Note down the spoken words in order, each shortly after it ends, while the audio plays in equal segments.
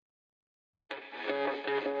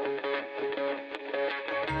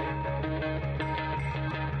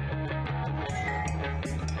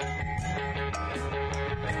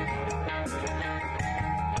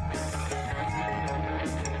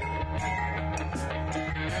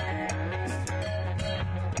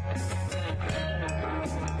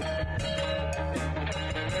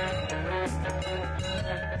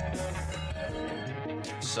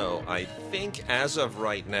So I think as of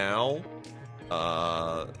right now,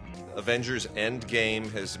 Avengers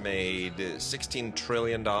Endgame has made $16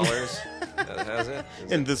 trillion. Has it?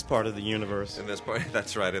 In this part of the universe. In this part,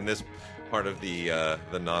 that's right. In this part of the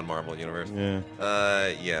non-Marvel universe. Yeah.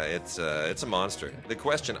 It's a monster. The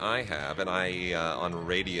question I have, and I on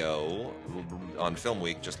radio on Film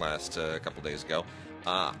Week just last couple days ago,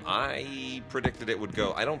 I predicted it would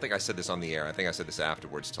go. I don't think I said this on the air. I think I said this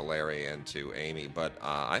afterwards to Larry and to Amy, but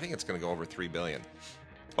I think it's going to go over $3 billion.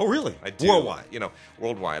 Oh, really? I do. Worldwide.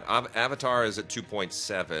 Worldwide. Avatar is at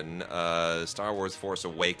 2.7. Star Wars Force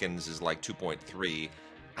Awakens is like 2.3.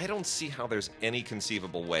 I don't see how there's any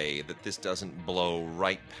conceivable way that this doesn't blow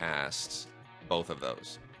right past both of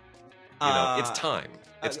those. It's time.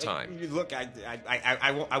 It's time. Look,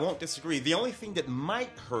 I won't disagree. The only thing that might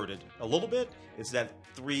hurt it a little bit is that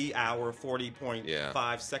 3 hour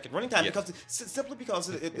 40.5 second running time, because simply because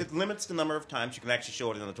it limits the number of times you can actually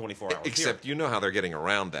show it in a 24 hour Except you know how they're getting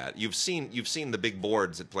around that. You've seen the big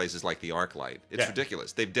boards at places like the ArcLight. It's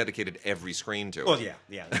ridiculous. They've dedicated every screen to it. Well,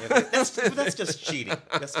 yeah. That's just cheating.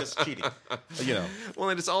 That's just cheating. Well,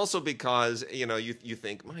 and it's also because you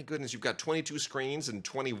think, my goodness, you've got 22 screens and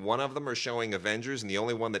 21 of them are showing Avengers, and the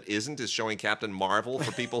only one that isn't is showing Captain Marvel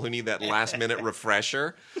for people who need that last minute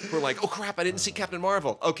refresher. We're like, oh crap, I didn't see Captain Marvel.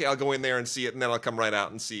 Okay, I'll go in there and see it, and then I'll come right out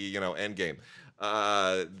and see, Endgame.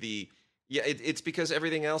 It's because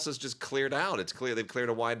everything else is just cleared out. It's clear they've cleared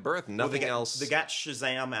a wide berth. Nothing else. They got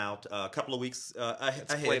Shazam out a couple of weeks ahead,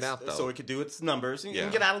 played out, though. so it could do its numbers and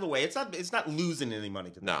get out of the way. It's not losing any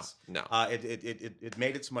money to this. No. It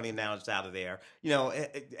made its money, and now it's out of there.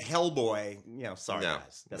 Hellboy. Sorry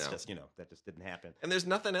guys, that just didn't happen. And there's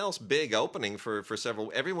nothing else big opening for several.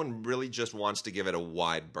 Everyone really just wants to give it a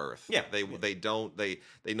wide berth. Yeah, they don't. They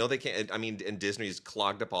know they can't. I mean, and Disney's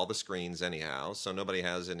clogged up all the screens anyhow, so nobody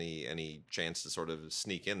has any chance to sort of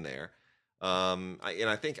sneak in there.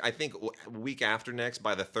 I think week after next,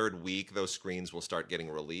 by the third week, those screens will start getting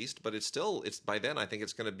released. But it's by then. I think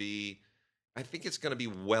it's going to be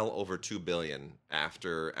well over $2 billion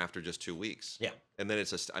after just 2 weeks. Yeah, and then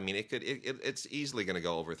it's easily going to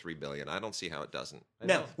go over $3 billion. I don't see how it doesn't.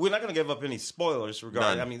 Now we're not going to give up any spoilers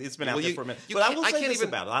regarding. None. I mean, it's been out there for a minute. But I will say this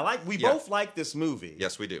about it. We both like this movie.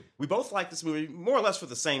 Yes, we do. We both like this movie more or less for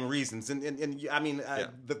the same reasons. And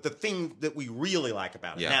the thing that we really like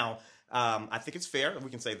about it. Now, I think it's fair.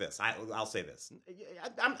 We can say this. I'll say this.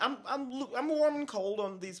 I'm warm and cold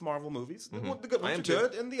on these Marvel movies. The good ones are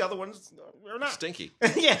good, and the other ones are not. Stinky.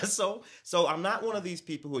 Yeah. So I'm not one of these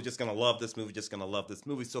people who are just going to love this movie.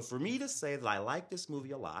 So for me to say that I like this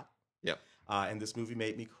movie a lot. Yep. And this movie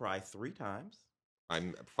made me cry 3 times.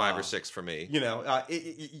 I'm 5 or 6 for me.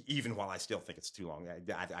 Even while I still think it's too long,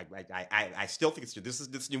 I still think it's too. This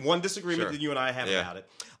is one disagreement that you and I have about it.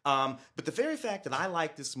 But the very fact that I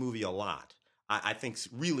like this movie a lot, I think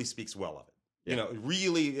really speaks well of it. Yeah.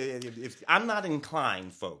 Really, if I'm not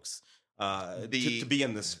inclined, folks, to be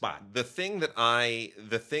in this spot. The thing that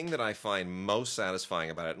I find most satisfying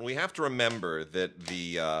about it, and we have to remember that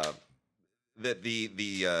the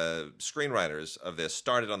screenwriters of this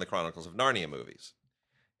started on the Chronicles of Narnia movies,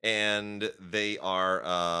 and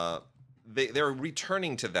they're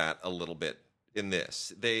returning to that a little bit in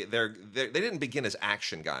this. They didn't begin as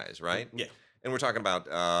action guys, right? Yeah. And we're talking about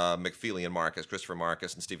McFeely and Marcus, Christopher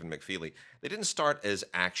Marcus and Stephen McFeely. They didn't start as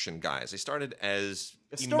action guys. They started as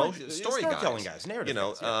storytelling guys, narrative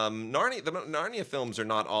guys. The Narnia films are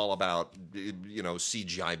not all about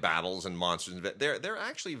CGI battles and monsters. They're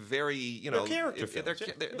actually very they're character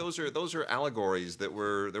films. Those are allegories that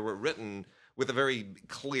were written with a very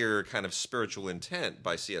clear kind of spiritual intent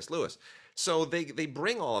by C.S. Lewis. So they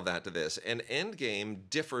bring all of that to this, and Endgame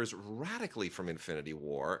differs radically from Infinity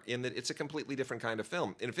War in that it's a completely different kind of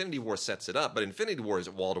film. Infinity War sets it up, but Infinity War is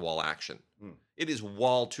wall-to-wall action. It is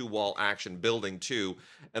wall-to-wall action building to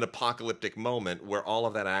an apocalyptic moment where all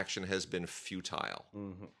of that action has been futile.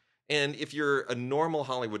 Mm-hmm. And if you're a normal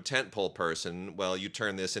Hollywood tentpole person, well, you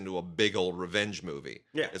turn this into a big old revenge movie.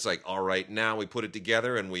 Yeah. It's like, all right, now we put it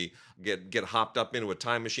together and we get hopped up into a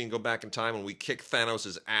time machine, go back in time, and we kick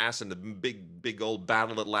Thanos' ass in the big old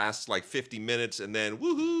battle that lasts like 50 minutes, and then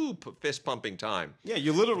woohoo, fist pumping time. Yeah,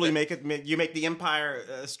 you literally make the Empire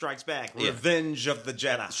Strikes Back, Revenge of the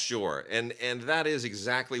Jedi. Sure, and that is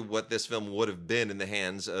exactly what this film would have been in the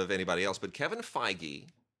hands of anybody else. But Kevin Feige,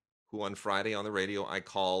 who on Friday on the radio I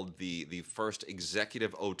called the first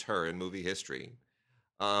executive auteur in movie history,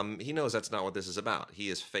 he knows that's not what this is about. He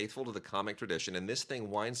is faithful to the comic tradition, and this thing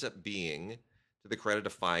winds up being, to the credit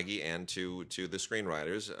of Feige and to the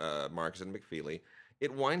screenwriters, Marcus and McFeely,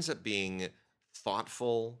 it winds up being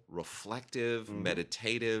thoughtful, reflective,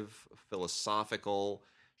 meditative, philosophical,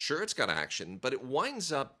 Sure, it's got action, but it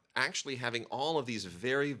winds up actually having all of these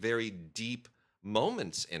very, very deep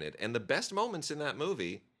moments in it. And the best moments in that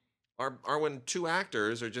movie are when two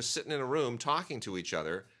actors are just sitting in a room talking to each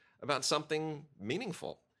other about something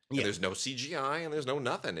meaningful. And Yeah. there's no CGI and there's no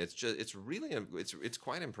nothing. It's just it's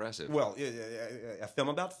quite impressive. Well, a film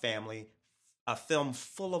about family, a film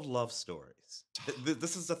full of love stories.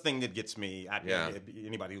 This is the thing that gets me.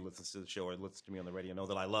 Anybody who listens to the show or listens to me on the radio know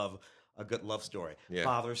that I love a good love story. Yeah.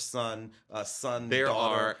 Father, son, son, There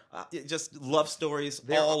daughter. Just love stories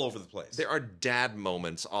all over the place. There are dad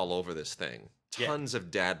moments all over this thing. Tons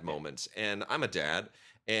of dad moments. And I'm a dad.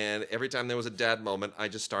 And every time there was a dad moment, I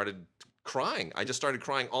just started crying. I just started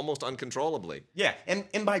crying almost uncontrollably. Yeah.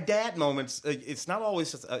 And by dad moments, it's not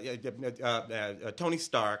always just Tony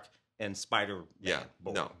Stark and Spider.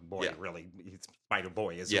 Really, Spider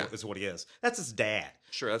Boy is what he is. That's his dad.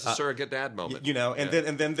 Sure, that's a surrogate dad moment.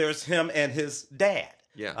 And then there's him and his dad.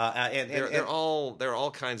 Yeah, they're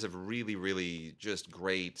all kinds of really, really just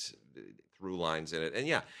great through lines in it. And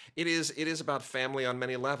it is about family on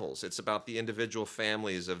many levels. It's about the individual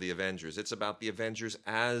families of the Avengers. It's about the Avengers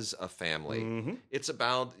as a family. Mm-hmm. It's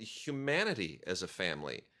about humanity as a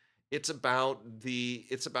family. It's about the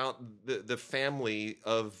family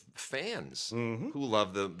of fans who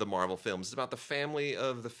love the Marvel films. It's about the family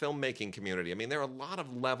of the filmmaking community. I mean, there are a lot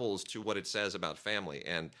of levels to what it says about family,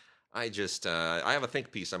 and I just I have a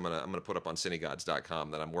think piece I'm gonna put up on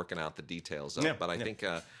cinegods.com that I'm working out the details of. But I think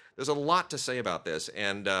there's a lot to say about this.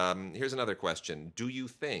 And here's another question: do you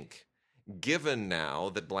think, given now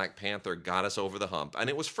that Black Panther got us over the hump, and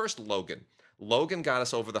it was first Logan. Logan got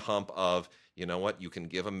us over the hump of, you know what, you can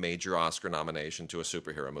give a major Oscar nomination to a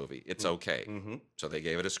superhero movie. It's okay. Mm-hmm. So they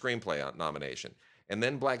gave it a screenplay nomination. And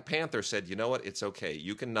then Black Panther said, you know what, it's okay.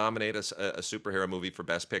 You can nominate a superhero movie for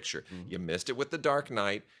Best Picture. Mm-hmm. You missed it with The Dark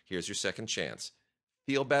Knight. Here's your second chance.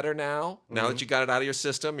 Feel better now? Mm-hmm. Now that you got it out of your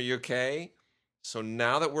system, are you okay? So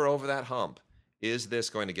now that we're over that hump, is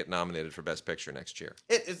this going to get nominated for Best Picture next year?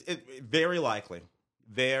 It very likely.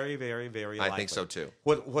 Very, very, very likely. I think so, too.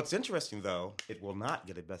 What's interesting, though, it will not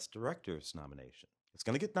get a Best Director's nomination. It's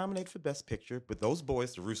going to get nominated for Best Picture, but those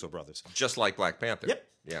boys, the Russo brothers. Just like Black Panther. Yep.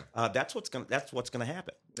 Yeah. That's what's going to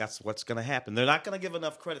happen. That's what's going to happen. They're not going to give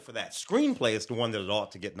enough credit for that. Screenplay is the one that it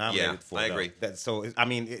ought to get nominated for. I agree.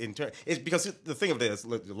 It's because the thing of it is,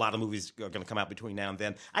 a lot of movies are going to come out between now and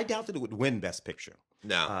then. I doubt that it would win Best Picture.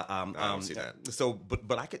 No, I don't see that. So,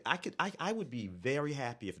 but I would be very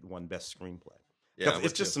happy if it won Best Screenplay. Yeah,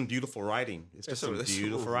 it's just some beautiful writing. It's just some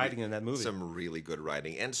beautiful writing in that movie. Some really good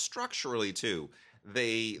writing, and structurally too.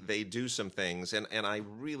 They do some things, and I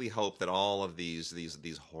really hope that all of these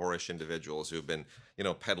whorish individuals who've been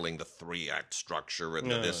peddling the 3-act structure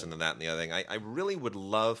and the this and the that and the other thing. I really would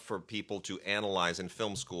love for people to analyze in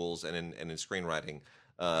film schools and in screenwriting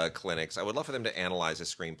clinics. I would love for them to analyze a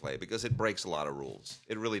screenplay because it breaks a lot of rules.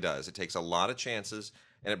 It really does. It takes a lot of chances.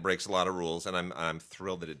 And it breaks a lot of rules, and I'm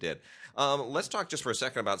thrilled that it did. Let's talk just for a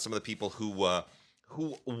second about some of the people who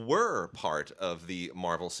were part of the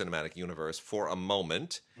Marvel Cinematic Universe for a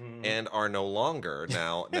moment and are no longer.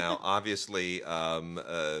 Now, obviously,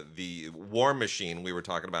 the War Machine we were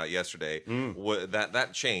talking about yesterday that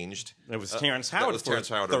changed. It was Terrence Howard. That was Terrence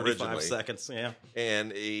Howard 35 originally. seconds, yeah.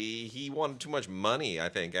 And he wanted too much money. I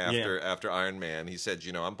think after Iron Man, he said,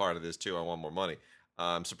 I'm part of this too. I want more money.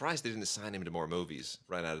 I'm surprised they didn't assign him to more movies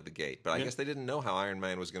right out of the gate. But I guess they didn't know how Iron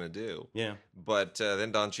Man was going to do. Yeah. But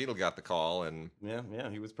then Don Cheadle got the call. And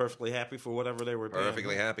he was perfectly happy for whatever they were doing.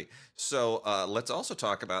 Perfectly happy. So let's also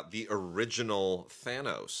talk about the original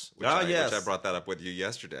Thanos, which I brought that up with you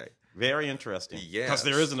yesterday. Very interesting. Yeah. Because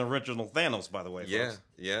there is an original Thanos, by the way. Folks.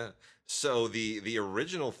 Yeah. So the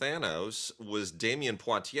original Thanos was Damien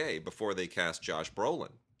Poitier before they cast Josh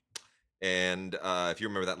Brolin. And if you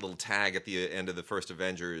remember that little tag at the end of the first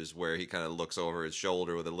Avengers where he kind of looks over his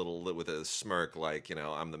shoulder with a smirk like,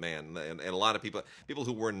 I'm the man. And a lot of people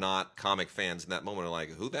who were not comic fans in that moment are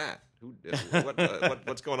like, who that?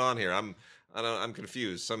 What's going on here? I'm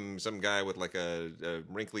confused. Some guy with like a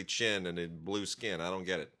wrinkly chin and a blue skin. I don't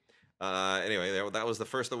get it. Anyway, that was the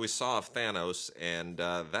first that we saw of Thanos, and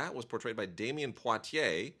that was portrayed by Damien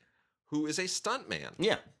Poitier, who is a stuntman.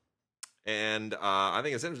 Yeah. And I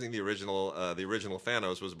think it's interesting. The original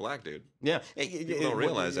Thanos was a black dude. Yeah, people don't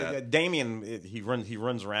realize that. Damien, he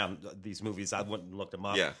runs around these movies. I went and looked him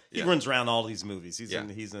up. Yeah, he runs around all these movies. He's in.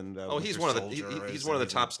 He's one of the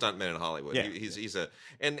top stuntmen in Hollywood. Yeah, he's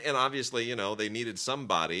and obviously they needed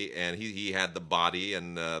somebody, and he had the body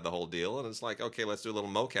and the whole deal. And it's like, okay, let's do a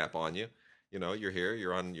little mocap on you. you're here,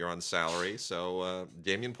 you're on salary. So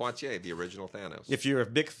Damien Poitier, the original Thanos. If you're a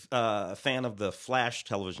big fan of the Flash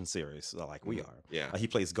television series, like we are, he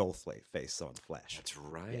plays Goldface on Flash. That's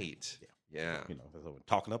right. Yeah. So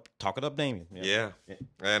talking up Damien. Yeah.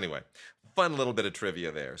 Anyway, fun little bit of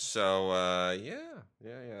trivia there. So yeah,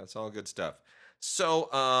 it's all good stuff. So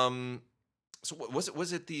so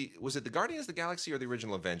was it the Guardians of the Galaxy or the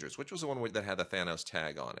original Avengers? Which was the one that had the Thanos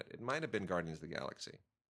tag on it? It might have been Guardians of the Galaxy.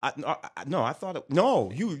 No, I thought it.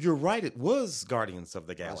 No, you're right. It was Guardians of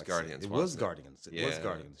the Galaxy. It was Guardians. It was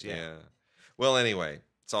Guardians. Yeah. Well, anyway,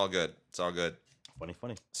 it's all good.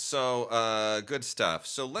 Funny. So, good stuff.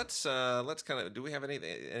 So let's kind of. Do we have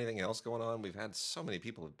anything else going on? We've had so many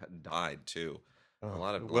people have died too.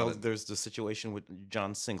 There's the situation with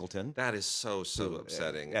John Singleton. That is so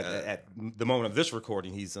upsetting. At the moment of this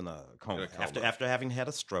recording, he's in a coma after having had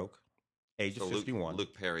a stroke, age of 51.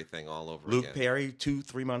 Luke Perry thing all over. Luke Perry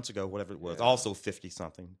 2-3 months ago, whatever it was, also 50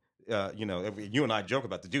 something. You and I joke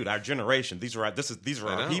about the dude. Our generation. These are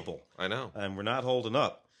our people. I know, and we're not holding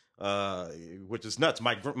up. Which is nuts.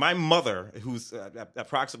 My mother, who's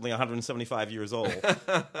approximately 175 years old,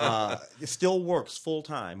 still works full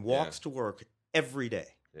time, walks to work every day.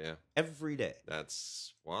 Yeah, every day.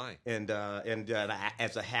 That's why. And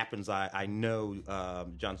as it happens, I know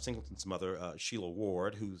John Singleton's mother, Sheila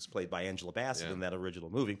Ward, who's played by Angela Bassett in that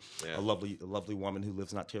original movie, a lovely woman who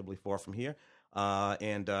lives not terribly far from here. At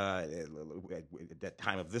that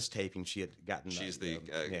time of this taping, she had gotten. She's the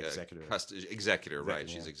executor. Executor, right?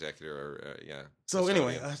 She's executor. So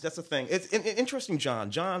anyway, that's the thing. It's interesting.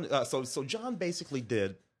 John. So John basically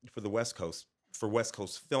did for the West Coast. For West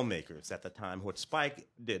Coast filmmakers at the time, what Spike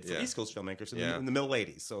did for East Coast filmmakers in the middle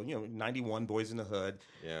 '80s. So 91, Boys in the Hood,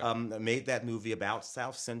 made that movie about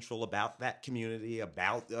South Central, about that community,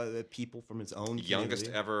 about people from his own youngest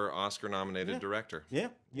ever Oscar-nominated director.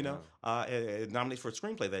 Nominated for a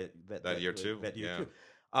screenplay that year too.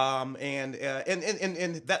 And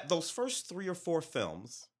that those first 3 or 4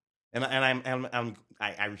 films.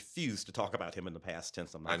 I refuse to talk about him in the past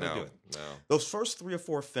tense. I'm not going to do it. No. Those first 3 or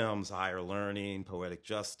 4 films, Higher Learning, Poetic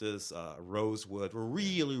Justice, Rosewood, were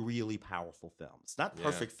really, really powerful films. Not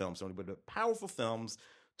perfect films, but powerful films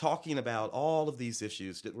talking about all of these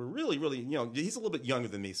issues that were really, really, he's a little bit younger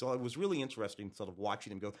than me, so it was really interesting sort of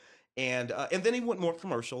watching him go. And then he went more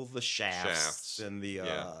commercial, the Shafts and the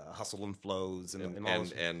Hustle and Flows and all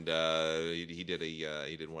those. And he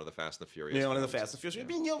did one of the Fast and the Furious. One of the Fast and the Furious. I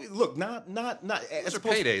mean, look, not. Those are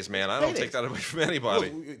paydays, man. I don't take that away from anybody.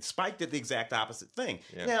 Look, Spike did the exact opposite thing.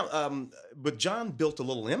 Yeah. Now, but John built a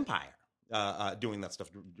little empire. Doing that stuff,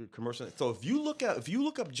 commercial. So if you look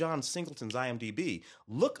up John Singleton's IMDb,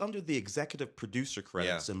 look under the executive producer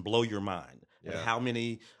credits and blow your mind at how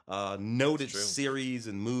many noted series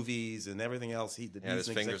and movies and everything else he had his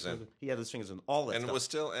fingers in. He had his fingers in all that. And stuff. it was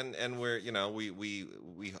still and we're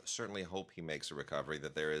we certainly hope he makes a recovery.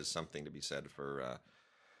 That there is something to be said for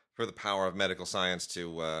the power of medical science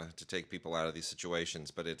to take people out of these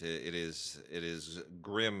situations, but it is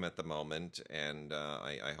grim at the moment, and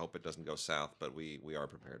I hope it doesn't go south. But we are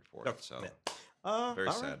prepared for it. So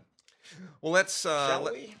very sad. Right. Well,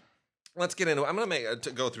 let's get into it. I'm going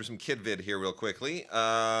to go through some kid vid here real quickly.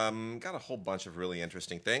 Got a whole bunch of really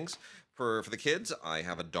interesting things for the kids. I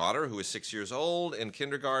have a daughter who is 6 years old in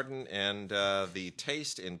kindergarten, and the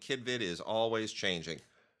taste in kid vid is always changing.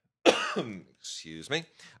 Excuse me.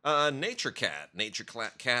 Nature Cat,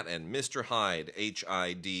 and Mr. Hyde,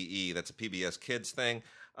 HIDE. That's a PBS Kids thing.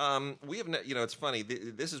 We have, it's funny.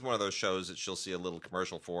 This is one of those shows that she'll see a little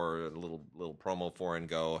commercial for, a little promo for, and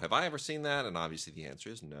go, "Have I ever seen that?" And obviously the answer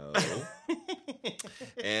is no.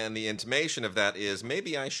 And the intimation of that is,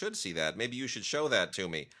 maybe I should see that. Maybe you should show that to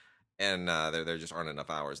me. And there just aren't enough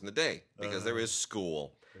hours in the day because there is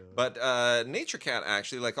school. But Nature Cat,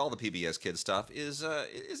 actually, like all the PBS Kids stuff, is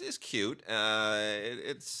cute.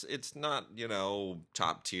 It's not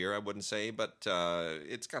top tier, I wouldn't say, but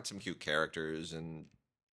it's got some cute characters, and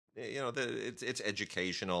it's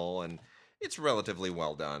educational, and it's relatively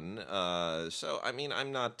well done. So I mean,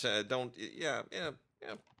 I'm not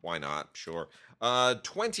why not? Sure.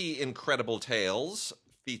 20 Incredible Tales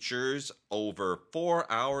features over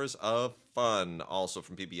 4 hours of fun, also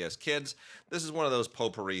from PBS Kids. This is one of those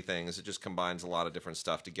potpourri things. It just combines a lot of different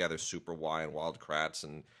stuff together. Super Y and Wild Kratts,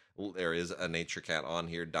 and there is a Nature Cat on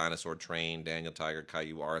here. Dinosaur Train, Daniel Tiger,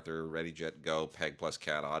 Caillou Arthur, Ready Jet Go, Peg Plus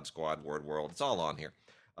Cat, Odd Squad, Word World. It's all on here.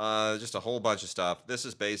 Just a whole bunch of stuff. This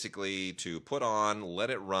is basically to put on,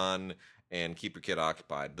 let it run, and keep your kid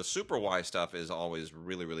occupied. The Super Y stuff is always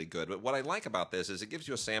really, really good. But what I like about this is it gives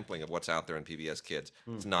you a sampling of what's out there in PBS Kids.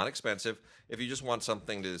 It's not expensive. If you just want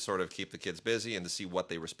something to sort of keep the kids busy and to see what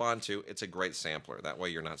they respond to, it's a great sampler. That way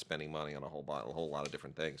you're not spending money on a whole lot of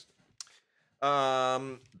different things.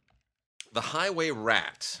 The Highway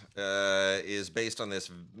Rat is based on this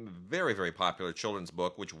very, very popular children's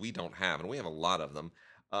book, which we don't have, and we have a lot of them.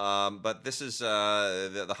 But this is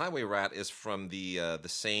the Highway Rat is from the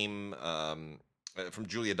same from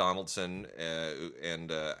Julia Donaldson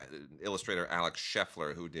and illustrator Alex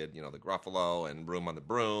Scheffler, who did the Gruffalo and Room on the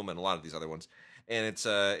Broom and a lot of these other ones. And it's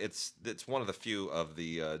one of the few of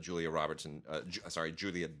the Julia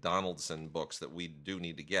Donaldson books that we do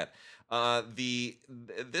need to get.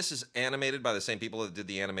 This is animated by the same people that did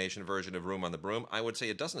the animation version of Room on the Broom. I would say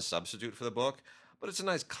it doesn't substitute for the book, but it's a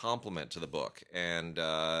nice complement to the book, and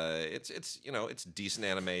it's decent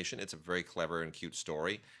animation. It's a very clever and cute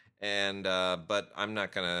story, and but I'm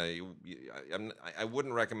not gonna. I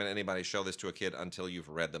wouldn't recommend anybody show this to a kid until you've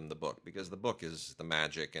read them the book, because the book is the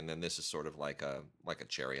magic, and then this is sort of like a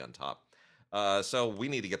cherry on top. So we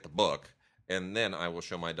need to get the book, and then I will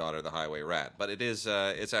show my daughter the Highway Rat. But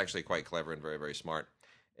it's actually quite clever and very, very smart,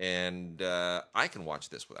 and I can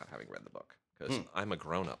watch this without having read the book because I'm a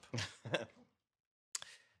grown up.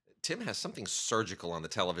 Tim has something surgical on the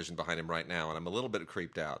television behind him right now, and I'm a little bit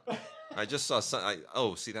creeped out. I just saw some.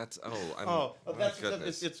 Goodness.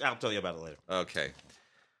 I'll tell you about it later. Okay,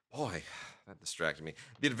 boy, that distracted me.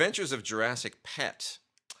 The Adventures of Jurassic Pet.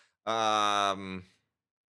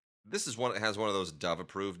 This is has one of those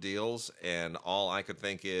Dove-approved deals, and all I could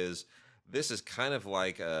think is this is kind of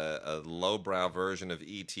like a lowbrow version of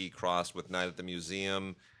E.T. crossed with Night at the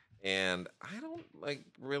Museum. And I don't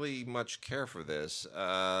really much care for this.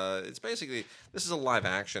 It's basically, this is a live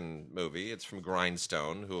action movie. It's from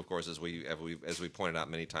Grindstone, who of course, as we pointed out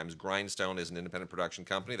many times, Grindstone is an independent production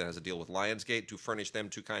company that has a deal with Lionsgate to furnish them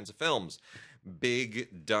two kinds of films: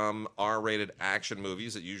 big, dumb, R-rated action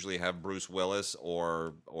movies that usually have Bruce Willis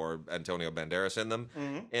or Antonio Banderas in them,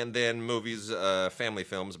 and then movies, family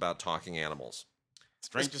films about talking animals.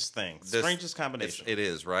 Strangest combination. It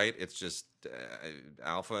is, right? It's just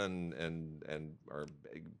alpha and or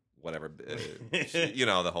whatever.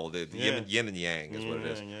 The whole yin and yang is what it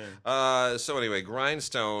is. Yeah. So anyway,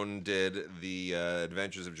 Grindstone did the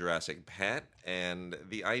Adventures of Jurassic Pet, and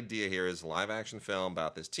the idea here is a live action film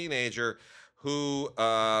about this teenager who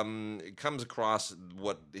comes across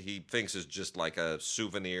what he thinks is just like a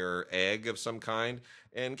souvenir egg of some kind.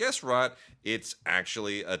 And guess what? It's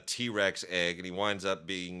actually a T-Rex egg, and he winds up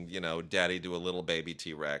being, daddy to a little baby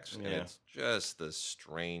T-Rex. Yeah. And it's just the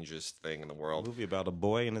strangest thing in the world. A movie about a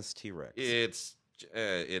boy and his T-Rex.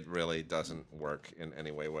 It really doesn't work in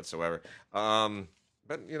any way whatsoever. But,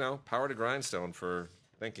 power to Grindstone for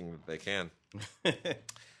thinking that they can.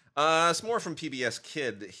 Some more from PBS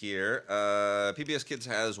Kid here. PBS Kids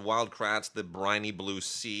has Wild Kratts, the Briny Blue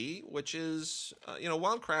Sea, which is,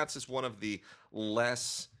 Wild Kratts is one of the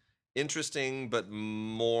less interesting but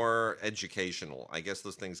more educational. I guess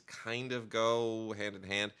those things kind of go hand in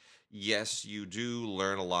hand. Yes, you do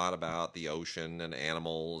learn a lot about the ocean and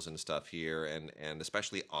animals and stuff here, and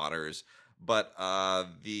especially otters. But I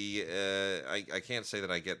can't say that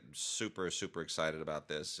I get super, super excited about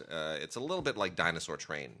this. It's a little bit like Dinosaur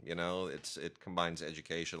Train, It combines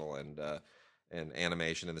educational and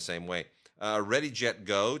animation in the same way. Ready, Jet,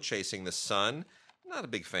 Go, Chasing the Sun. Not a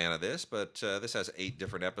big fan of this, but this has 8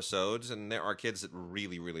 different episodes, and there are kids that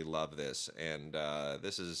really, really love this. And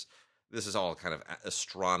this is all kind of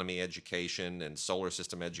astronomy education and solar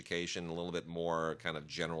system education, a little bit more kind of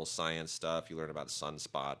general science stuff. You learn about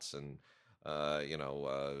sunspots and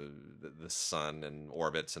the sun and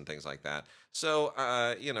orbits and things like that. So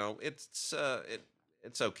it's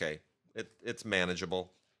okay. It's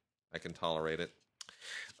manageable. I can tolerate it.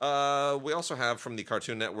 We also have from the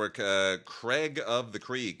Cartoon Network, Craig of the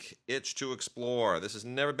Creek, Itch to Explore. This has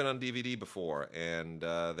never been on DVD before, and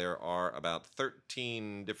there are about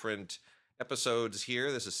 13 different episodes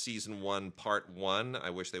here. This is season 1, part 1. I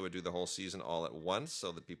wish they would do the whole season all at once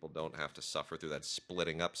so that people don't have to suffer through that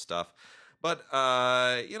splitting up stuff. But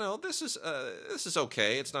this is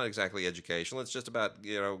okay. It's not exactly educational. It's just about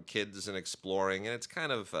kids and exploring, and it's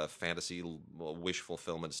kind of fantasy, wish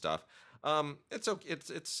fulfillment stuff. It's okay.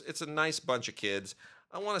 It's a nice bunch of kids.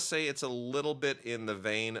 I want to say it's a little bit in the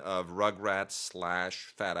vein of Rugrats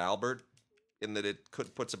 / Fat Albert, in that it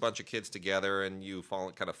puts a bunch of kids together and you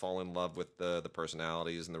fall in love with the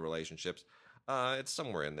personalities and the relationships. It's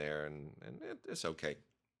somewhere in there, and it's okay.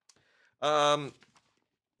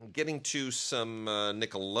 Getting to some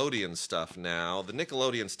Nickelodeon stuff now. The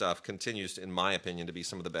Nickelodeon stuff continues, in my opinion, to be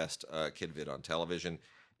some of the best kid vid on television.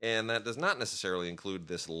 And that does not necessarily include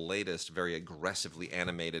this latest, very aggressively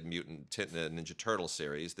animated Ninja Turtle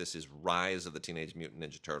series. This is Rise of the Teenage Mutant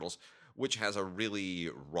Ninja Turtles, which has a really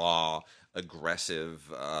raw,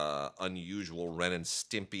 aggressive, unusual Ren and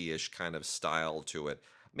Stimpy-ish kind of style to it.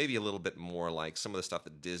 Maybe a little bit more like some of the stuff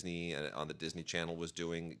that Disney on the Disney Channel was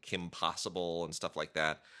doing, Kim Possible and stuff like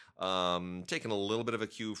that. Taking a little bit of a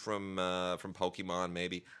cue from Pokemon,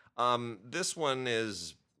 maybe. This one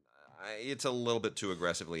is it's a little bit too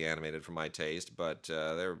aggressively animated for my taste, but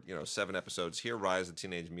there are 7 episodes here. Rise of the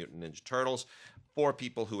Teenage Mutant Ninja Turtles for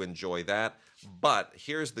people who enjoy that. But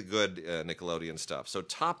here's the good Nickelodeon stuff. So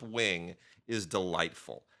Top Wing is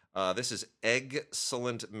delightful. This is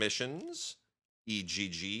Excellent Missions.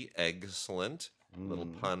 EGG, excellent. Little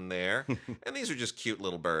pun there. And these are just cute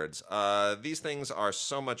little birds. These things are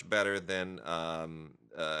so much better than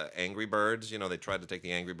Angry Birds. They tried to take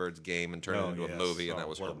the Angry Birds game and turn it into a movie, and that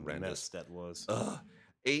was horrendous. That was.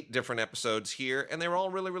 8 different episodes here, and they were all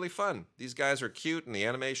really, really fun. These guys are cute, and the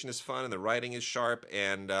animation is fun, and the writing is sharp,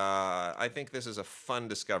 and I think this is a fun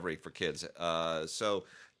discovery for kids. So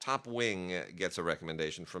Top Wing gets a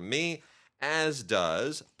recommendation from me, as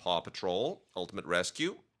does Paw Patrol Ultimate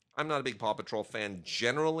Rescue. I'm not a big Paw Patrol fan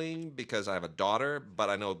generally because I have a daughter, but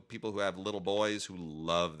I know people who have little boys who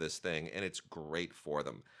love this thing, and it's great for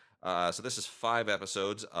them. So this is 5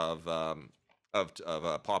 episodes of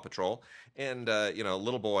Paw Patrol, and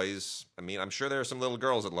little boys. I mean, I'm sure there are some little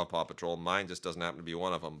girls that love Paw Patrol. Mine just doesn't happen to be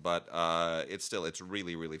one of them, but it's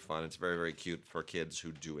really, really fun. It's very, very cute for kids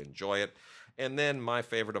who do enjoy it. And then my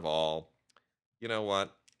favorite of all, you know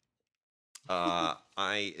what?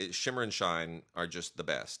 Shimmer and Shine are just the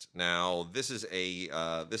best. Now, this is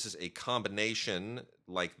a combination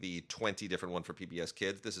like the 20 different one for PBS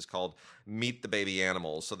Kids. This is called Meet the Baby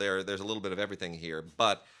Animals. So there's a little bit of everything here,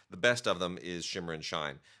 but the best of them is Shimmer and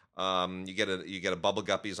Shine. You get a Bubble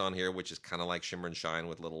Guppies on here, which is kind of like Shimmer and Shine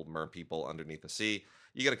with little mer people underneath the sea.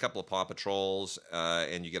 You get a couple of Paw Patrols,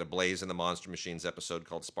 and you get a Blaze and the Monster Machines episode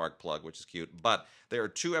called Spark Plug, which is cute. But there are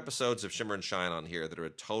 2 episodes of Shimmer and Shine on here that are a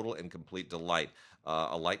total and complete delight.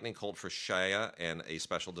 A Lightning Colt for Shia and a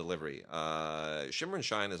Special Delivery. Shimmer and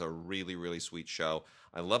Shine is a really, really sweet show.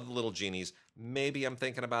 I love the little genies. Maybe I'm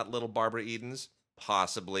thinking about little Barbara Edens,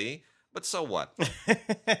 possibly. But so what?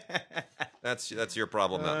 That's your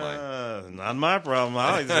problem, not mine. Not my problem.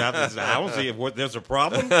 I don't see if there's a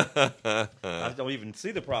problem. I don't even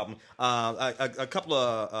see the problem. A couple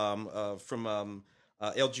of from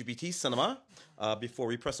LGBT cinema before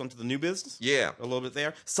we press on to the new business. Yeah. A little bit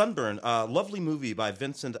there. Sunburn, lovely movie by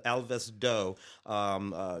Vincent Alves Doe,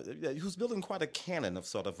 who's building quite a canon of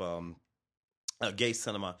sort of gay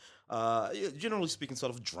cinema. Generally speaking,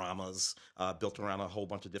 sort of dramas built around a whole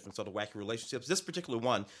bunch of different sort of wacky relationships. This particular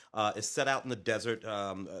one is set out in the desert.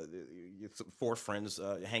 4 friends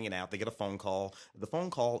hanging out. They get a phone call. The phone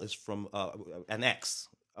call is from an ex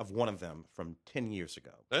of one of them from 10 years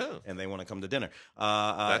ago. Oh. And they want to come to dinner.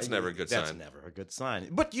 That's never a good sign. That's never a good sign.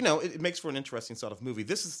 But, it makes for an interesting sort of movie.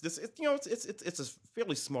 It's a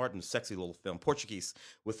fairly smart and sexy little film. Portuguese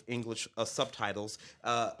with English subtitles.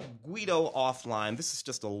 Guido Offline. This is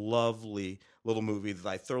just a lovely little movie that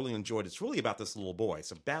I thoroughly enjoyed. It's really about this little boy.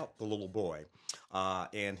 It's about the little boy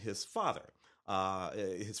and his father.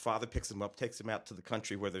 His father picks him up, takes him out to the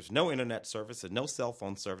country where there's no internet service and no cell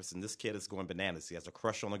phone service, and this kid is going bananas. He has a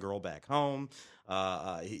crush on a girl back home.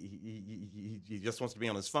 He just wants to be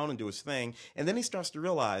on his phone and do his thing. And then he starts to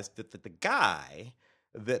realize that the guy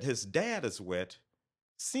that his dad is with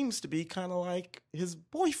seems to be kind of like his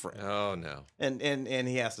boyfriend. Oh no! And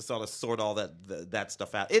he has to sort of sort all that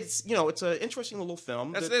stuff out. It's it's an interesting little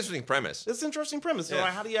film. That's an interesting premise. It's an interesting premise.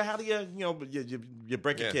 Yeah. How do you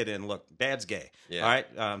break a kid in? Look, dad's gay. Yeah. All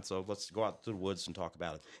right. So let's go out to the woods and talk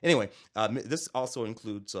about it. Anyway, this also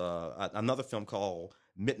includes another film called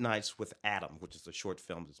Midnights with Adam, which is a short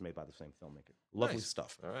film that's made by the same filmmaker. Lovely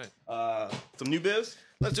stuff. All right. Some new biz.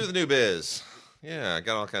 Let's do the new biz. Yeah, I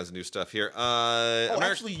got all kinds of new stuff here.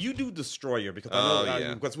 Actually, you do Destroyer because I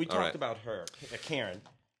know because we talked about her, Karen.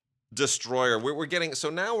 Destroyer. We're getting so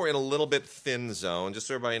now we're in a little bit thin zone. Just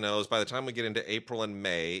so everybody knows, by the time we get into April and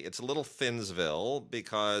May, it's a little thinsville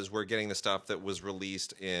because we're getting the stuff that was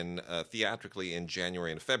released in theatrically in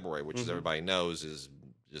January and February, which, as everybody knows, is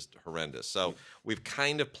just horrendous. So we've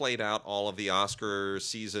kind of played out all of the Oscar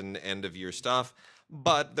season end of year stuff,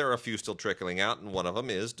 but there are a few still trickling out, and one of them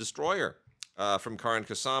is Destroyer. From Karin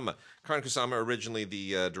Kusama. Karin Kusama, originally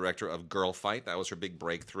the director of Girl Fight. That was her big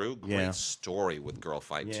breakthrough. Great story with Girl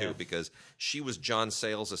Fight, too, because she was John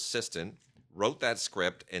Sayles' assistant wrote that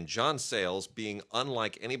script, and John Sayles, being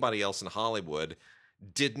unlike anybody else in Hollywood,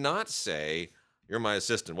 did not say, "You're my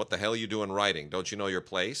assistant. What the hell are you doing writing? Don't you know your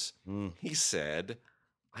place?" He said,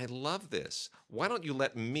 "I love this. Why don't you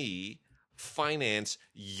let me finance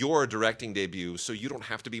your directing debut so you don't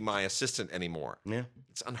have to be my assistant anymore?" Yeah.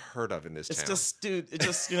 It's unheard of in this town. It's just, dude, it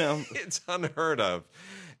just, you know. It's unheard of.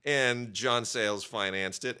 And John Sayles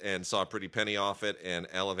financed it and saw a pretty penny off it and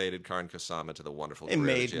elevated Karan Kusama to the wonderful It career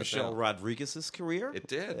that made she has Michelle now. Rodriguez's career. It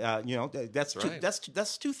did. You know, that's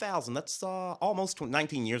that's 2000. That's almost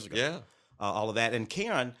 19 years ago. Yeah. All of that. And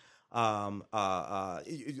Karen, look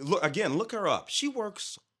her up. She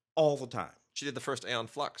works all the time. She did the first Aeon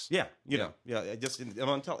Flux. Yeah, it just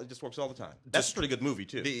works all the time. That's a pretty good movie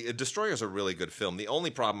too. The Destroyer's a really good film. The only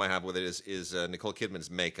problem I have with it is Nicole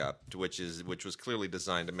Kidman's makeup, which was clearly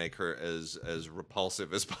designed to make her as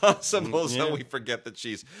repulsive as possible. So we forget that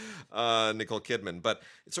she's Nicole Kidman. But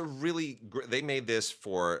it's a really they made this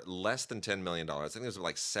for less than $10 million. I think it was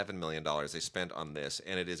like $7 million they spent on this,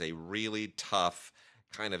 and it is a really tough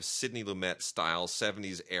kind of Sidney Lumet style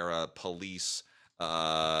 70s era police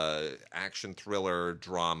action thriller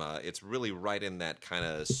drama. It's really right in that kind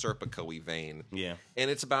of Serpico-y vein. Yeah.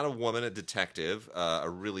 And it's about a woman, a detective, a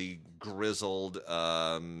really grizzled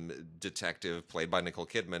detective played by Nicole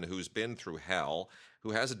Kidman who's been through hell,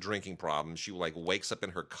 who has a drinking problem. She wakes up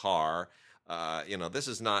in her car. This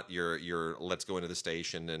is not your let's go into the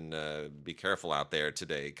station and be careful out there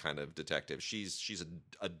today kind of detective. She's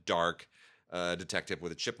a dark detective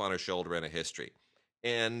with a chip on her shoulder and a history.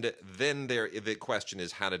 And then the question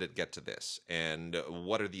is, how did it get to this? And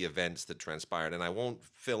what are the events that transpired? And I won't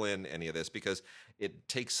fill in any of this because it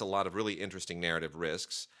takes a lot of really interesting narrative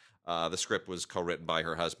risks. The script was co-written by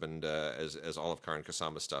her husband, as all of Karan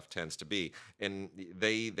Kusama's stuff tends to be. And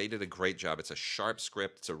they did a great job. It's a sharp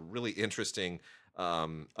script. It's a really interesting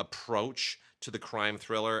approach to the crime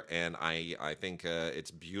thriller, and I think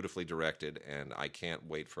it's beautifully directed, and I can't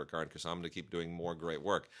wait for Karan Kusama to keep doing more great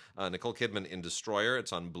work. Nicole Kidman in Destroyer,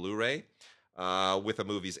 it's on Blu-ray with a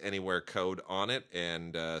Movies Anywhere code on it,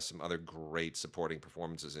 and some other great supporting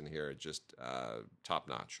performances in here, just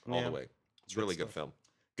top-notch all the way. It's a really good film.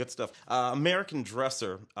 Good stuff. American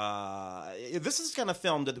Dresser. This is kind of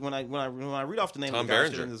film that when I read off the name Tom of the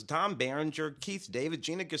guys, Berenger. there's Tom Berenger, Keith David,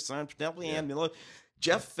 Gina Gershon, Penelope Ann Miller,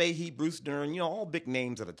 Jeff Fahey, Bruce Dern. all big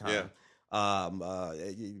names at the time. Yeah.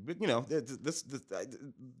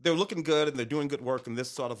 They're looking good and they're doing good work in this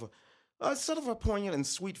sort of a poignant and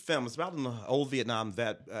sweet film. It's about an old Vietnam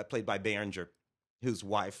vet played by Berenger, whose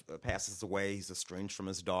wife passes away. He's estranged from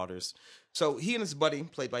his daughters. So he and his buddy,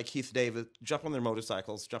 played by Keith David, jump on their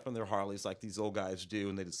motorcycles, jump on their Harleys like these old guys do,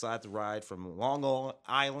 and they decide to ride from Long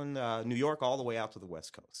Island, New York, all the way out to the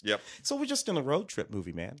West Coast. Yep. So we're just in a road trip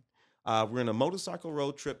movie, man. We're in a motorcycle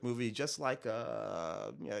road trip movie, just like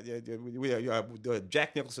Jack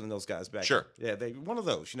Nicholson and those guys back. Sure. Then. Yeah, they one of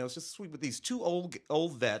those. It's just sweet with these two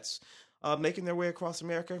old vets. Making their way across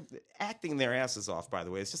America, acting their asses off, by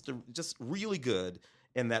the way. It's just really good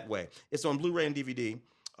in that way. It's on Blu-ray and DVD.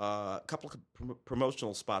 A couple of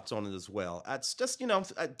promotional spots on it as well. It's just,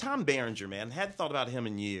 Tom Berenger, man. Hadn't thought about him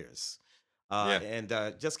in years. And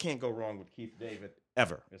just can't go wrong with Keith David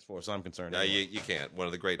ever, as far as I'm concerned. Anyway. You can't. One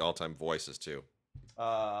of the great all-time voices, too.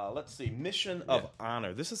 Let's see. Mission of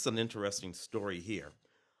Honor. This is an interesting story here.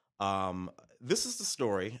 This is the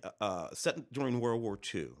story set during World War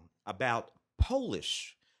II. About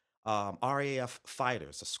Polish RAF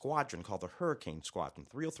fighters, a squadron called the Hurricane Squadron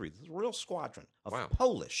 303. This is a real squadron of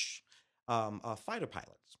Polish fighter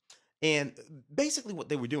pilots. And basically what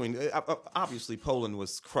they were doing, obviously Poland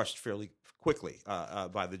was crushed fairly quickly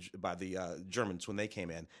by the Germans when they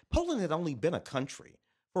came in. Poland had only been a country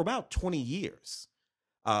for about 20 years.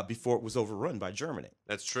 Before it was overrun by Germany.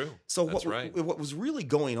 That's true. So what was really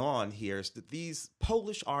going on here is that these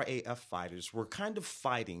Polish RAF fighters were kind of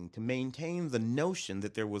fighting to maintain the notion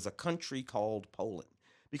that there was a country called Poland,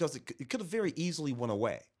 because it could have very easily went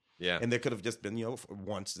away. Yeah. And there could have just been,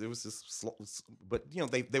 once there was this, but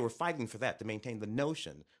they were fighting for that, to maintain the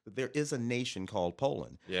notion that there is a nation called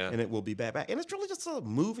Poland. Yeah. And it will be back. And it's really just a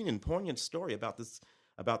moving and poignant story about this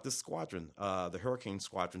squadron, the Hurricane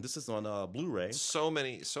Squadron. This is on Blu-ray. So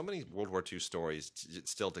many World War II stories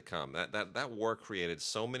still to come. That war created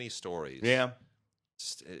so many stories. Yeah.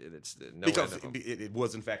 It's no because end of them. it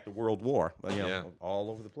was in fact a world war, all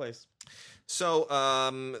over the place. So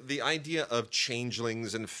the idea of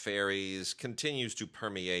changelings and fairies continues to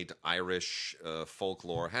permeate Irish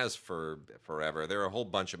folklore, has for forever. There are a whole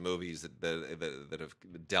bunch of movies that have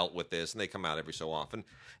dealt with this, and they come out every so often.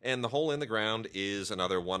 And The Hole in the Ground is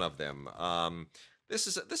another one of them. This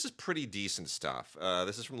is pretty decent stuff.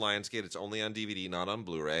 This is from Lionsgate. It's only on DVD, not on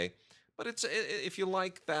Blu-ray. But if you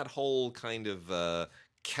like that whole kind of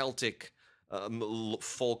Celtic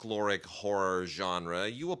folkloric horror genre,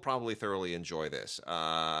 you will probably thoroughly enjoy this.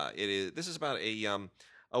 This is about a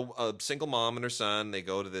single mom and her son. They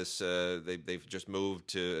go to this. They've just moved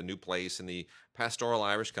to a new place in the pastoral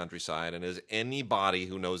Irish countryside. And as anybody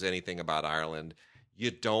who knows anything about Ireland,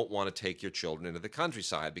 you don't want to take your children into the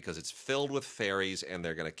countryside because it's filled with fairies and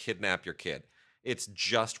they're going to kidnap your kid. It's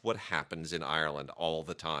just what happens in Ireland all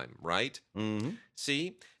the time, right? Mm-hmm.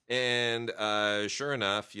 See? And sure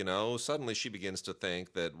enough, suddenly she begins to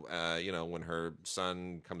think that, when her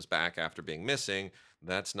son comes back after being missing,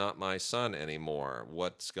 that's not my son anymore.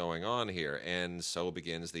 What's going on here? And so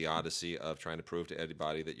begins the odyssey of trying to prove to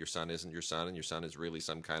everybody that your son isn't your son and your son is really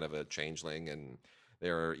some kind of a changeling, and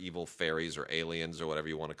there are evil fairies or aliens or whatever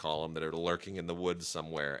you want to call them that are lurking in the woods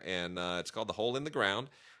somewhere. And it's called The Hole in the Ground.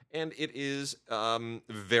 And it is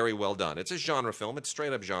very well done. It's a genre film. It's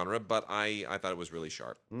straight up genre, but I thought it was really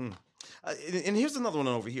sharp. Mm. And here's another one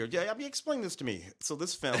over here. Yeah, explain this to me. So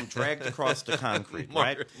this film, Dragged Across the Concrete,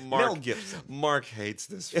 right? Mel Gibson. Mark hates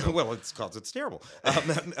this film. Well, it's because it's terrible.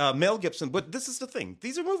 Mel Gibson, but this is the thing.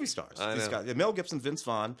 These are movie stars. These guys, Mel Gibson, Vince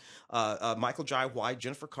Vaughn, Michael Jai White,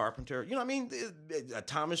 Jennifer Carpenter.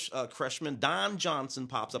 Thomas Kretschmann, Don Johnson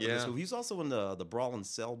pops up in this movie. He's also in the Brawl in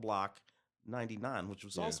Cell Block 99, which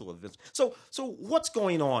was also a Vince. So what's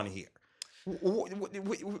going on here?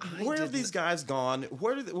 Where have these guys gone?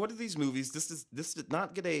 What are these movies? This did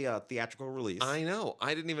not get a theatrical release. I know.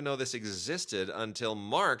 I didn't even know this existed until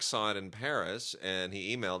Mark saw it in Paris, and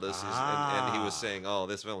he emailed us, and he was saying, "Oh,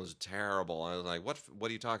 this film is terrible." I was like, "What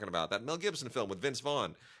are you talking about? That Mel Gibson film with Vince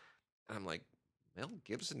Vaughn?" And I'm like, Mel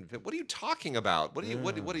Gibson? What are you talking about? What do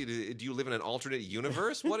you do you live in an alternate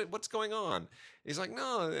universe? What's going on? He's like,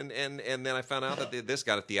 no, and then I found out that this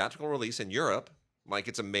got a theatrical release in Europe, like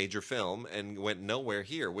it's a major film, and went nowhere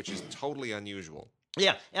here, which is totally unusual.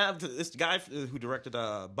 Yeah, this guy who directed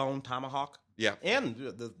Bone Tomahawk. Yeah, and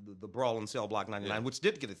the Brawl in Cell Block 99, which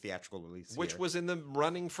did get a theatrical release, which was in the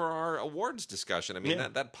running for our awards discussion. I mean,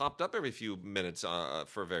 that popped up every few minutes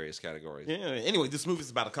for various categories. Yeah. Anyway, this movie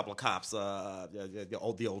is about a couple of cops. The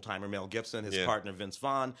old timer Mel Gibson, his partner Vince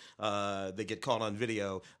Vaughn. They get caught on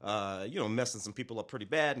video, messing some people up pretty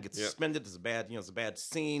bad and get suspended. It's a bad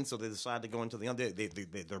scene. So they decide to go into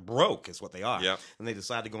the they're broke, is what they are. Yeah. And they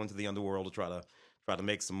decide to go into the underworld to try to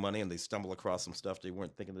make some money, and they stumble across some stuff they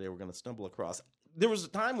weren't thinking they were going to stumble across. There was a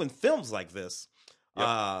time when films like this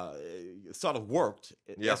sort of worked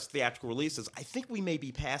as theatrical releases. I think we may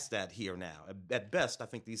be past that here now. At best, I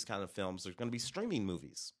think these kind of films are going to be streaming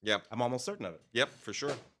movies. Yep. I'm almost certain of it. Yep, for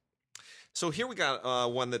sure. So here we got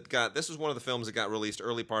this was one of the films that got released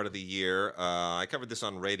early part of the year. I covered this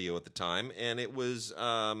on radio at the time, and it was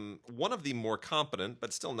one of the more competent,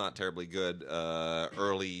 but still not terribly good,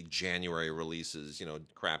 early January releases.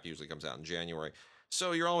 Crap usually comes out in January.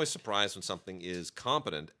 So you're always surprised when something is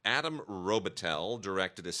competent. Adam Robitel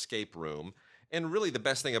directed Escape Room. And really, the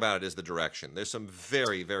best thing about it is the direction. There's some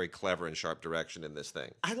very, very clever and sharp direction in this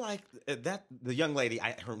thing. I like that. The young lady,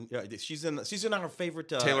 she's in our favorite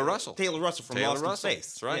Taylor Russell. Taylor Russell from Lost in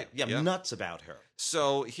Space. That's right. Yeah, nuts about her.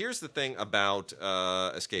 So here's the thing about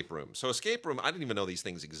Escape Room. So Escape Room, I didn't even know these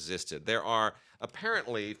things existed. There are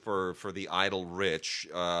apparently for the idle rich,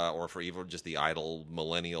 or for even just the idle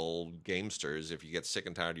millennial gamesters, if you get sick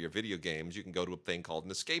and tired of your video games, you can go to a thing called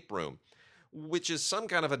an escape room, which is some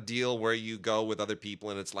kind of a deal where you go with other people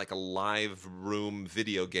and it's like a live room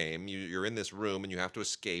video game. You're in this room and you have to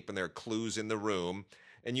escape, and there are clues in the room,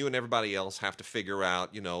 and you and everybody else have to figure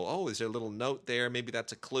out, is there a little note there? Maybe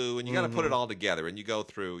that's a clue, and you got to put it all together, and you go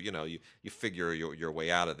through, you figure your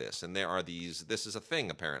way out of this. And there are this is a thing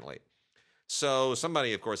apparently. So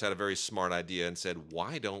somebody, of course, had a very smart idea and said,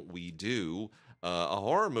 why don't we do a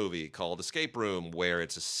horror movie called Escape Room, where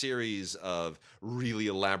it's a series of really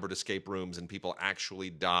elaborate escape rooms and people actually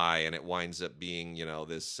die, and it winds up being,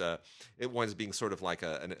 it winds up being sort of like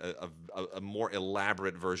a more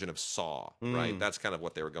elaborate version of Saw, right? That's kind of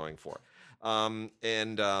what they were going for.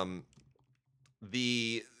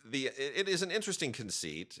 It is an interesting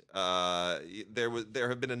conceit. There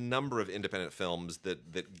have been a number of independent films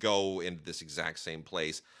that go into this exact same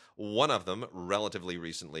place. One of them, relatively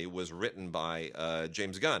recently, was written by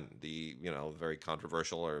James Gunn, the very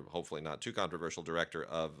controversial, or hopefully not too controversial, director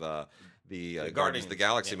of the Guardians of the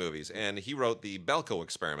Galaxy movies. And he wrote the Belko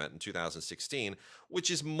Experiment in 2016,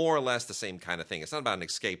 which is more or less the same kind of thing. It's not about an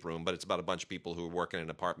escape room, but it's about a bunch of people who work in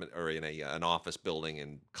an apartment or in an office building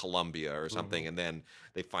in Colombia or something, and then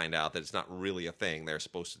they find out that it's not really a thing. They're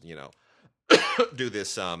supposed to, do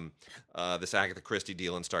this this Agatha Christie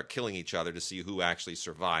deal and start killing each other to see who actually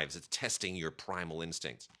survives. It's testing your primal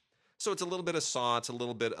instincts. So it's a little bit of Saw, it's a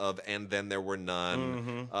little bit of And Then There Were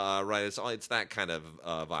None, right? It's that kind of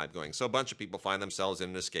vibe going. So a bunch of people find themselves in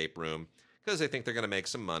an escape room because they think they're going to make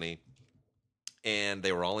some money, and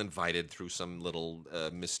they were all invited through some little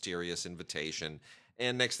mysterious invitation.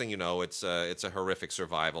 And next thing you know, it's a horrific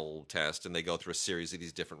survival test, and they go through a series of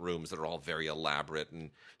these different rooms that are all very elaborate and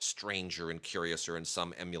stranger and curiouser, and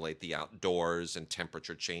some emulate the outdoors, and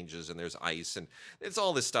temperature changes, and there's ice, and it's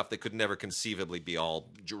all this stuff that could never conceivably be all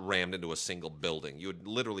rammed into a single building. You would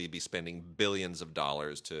literally be spending billions of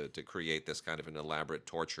dollars to create this kind of an elaborate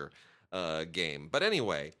torture game. But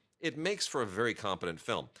anyway, it makes for a very competent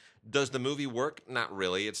film. Does the movie work? Not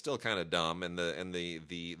really. It's still kind of dumb, and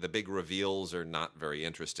the big reveals are not very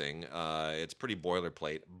interesting. It's pretty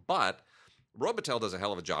boilerplate, but Robitel does a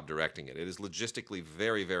hell of a job directing it. It is logistically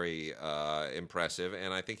very, very impressive,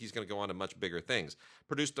 and I think he's going to go on to much bigger things.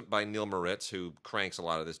 Produced by Neil Moritz, who cranks a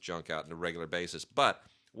lot of this junk out on a regular basis. But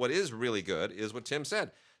what is really good is what Tim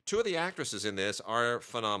said. Two of the actresses in this are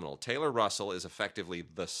phenomenal. Taylor Russell is effectively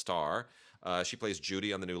the star. She plays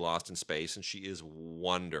Judy on the new Lost in Space, and she is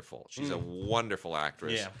wonderful. She's a wonderful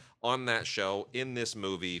actress on that show, in this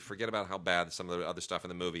movie. Forget about how bad some of the other stuff in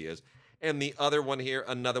the movie is. And the other one here,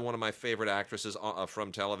 another one of my favorite actresses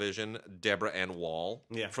from television, Deborah Ann Wall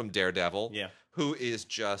from Daredevil, who is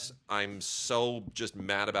just, I'm so just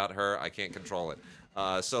mad about her, I can't control it.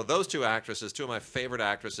 So those two actresses, two of my favorite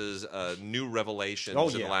actresses, new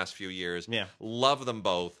revelations in the last few years. Love them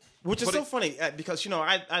both. Which is so funny because,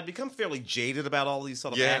 I've become fairly jaded about all these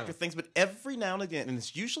sort of actor things, but every now and again, and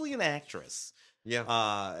it's usually an actress. Every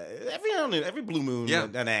now and then, every blue moon,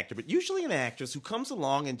 an actor, but usually an actress who comes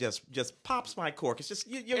along and just pops my cork. It's just,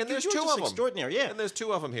 and there's two of them. Extraordinary, And there's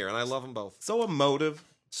two of them here, and I love them both. So emotive.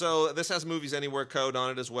 So this has Movies Anywhere code on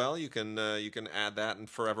it as well. You can add that and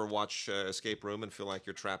forever watch Escape Room and feel like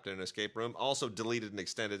you're trapped in an escape room. Also deleted and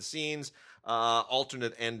extended scenes,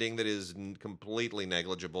 alternate ending that is completely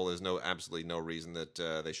negligible. There's absolutely no reason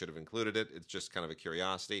that they should have included it. It's just kind of a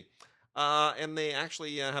curiosity. And they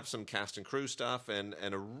actually have some cast and crew stuff and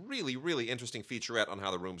a really, really interesting featurette on how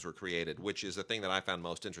the rooms were created, which is the thing that I found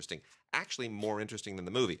most interesting. Actually more interesting than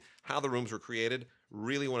the movie. How the rooms were created,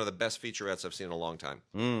 really one of the best featurettes I've seen in a long time.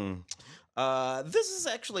 This is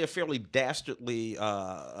actually a fairly dastardly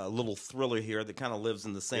little thriller here that kind of lives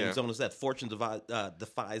in the same zone as that. Fortune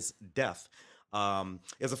Defies Death.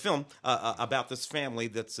 Is a film about this family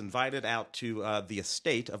that's invited out to the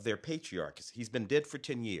estate of their patriarch. He's been dead for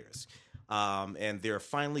 10 years. And they're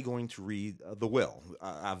finally going to read the will.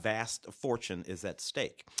 A vast fortune is at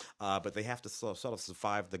stake. But they have to sort of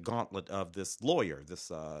survive the gauntlet of this lawyer,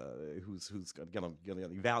 who's going to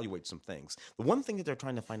evaluate some things. The one thing that they're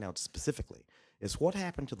trying to find out specifically is what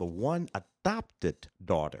happened to the one adopted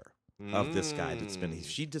daughter of this guy that's been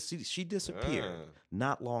she disappeared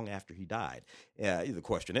not long after he died. The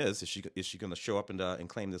question is she going to show up and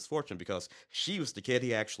claim this fortune because she was the kid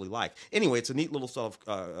he actually liked? Anyway, it's a neat little sort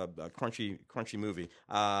of crunchy movie.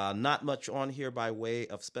 Not much on here by way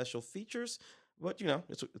of special features, but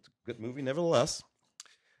it's a good movie nevertheless.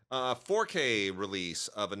 4K release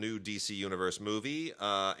of a new DC Universe movie,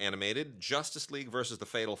 animated, Justice League versus the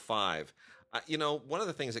Fatal Five. One of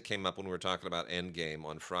the things that came up when we were talking about Endgame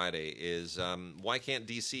on Friday is why can't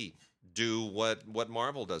DC do what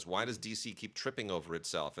Marvel does? Why does DC keep tripping over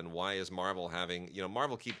itself? And why is Marvel having,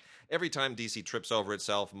 every time DC trips over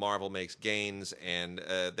itself, Marvel makes gains. And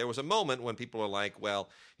there was a moment when people were like, well,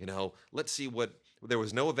 let's see there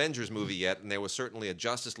was no Avengers movie yet, and there was certainly a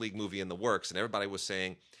Justice League movie in the works, and everybody was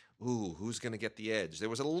saying, ooh, who's going to get the edge? There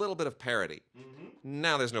was a little bit of parody.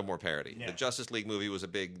 Now there's no more parody. The Justice League movie was a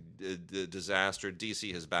big disaster.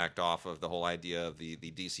 DC has backed off of the whole idea of the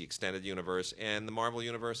DC extended universe, and the Marvel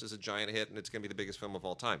universe is a giant hit, and it's going to be the biggest film of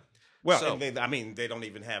all time. Well, and they don't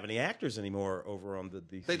even have any actors anymore over on the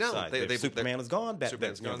DC side. Superman is gone.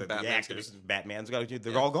 Superman's gone. The actors, Batman's gone.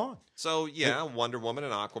 They're all gone. So, Wonder Woman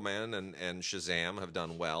and Aquaman and Shazam have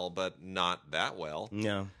done well, but not that well.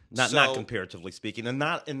 No. Not comparatively speaking, and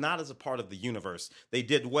not as a part of the universe. They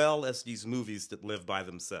did well as these movies that live by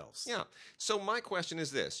themselves. Yeah. So my question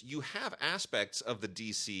is this: you have aspects of the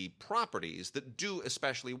DC properties that do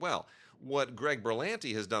especially well. What Greg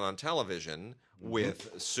Berlanti has done on television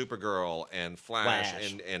with Supergirl and Flash.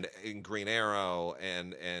 And Green Arrow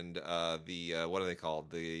and the what are they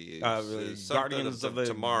called? The Guardians of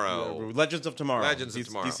Tomorrow, Legends of Tomorrow,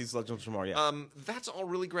 Tomorrow, DC's Legends of Tomorrow. Yeah, that's all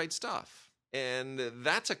really great stuff. And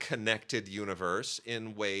that's a connected universe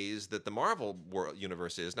in ways that the Marvel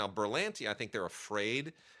universe is. Now, Berlanti, I think they're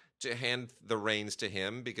afraid to hand the reins to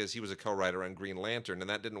him because he was a co-writer on Green Lantern, and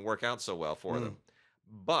that didn't work out so well for them.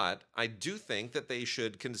 But I do think that they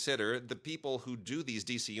should consider the people who do these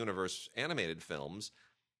DC Universe animated films,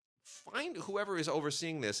 find whoever is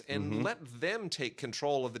overseeing this and let them take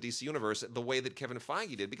control of the DC Universe the way that Kevin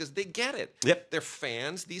Feige did, because they get it. Yep. They're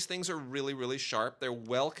fans. These things are really, really sharp. They're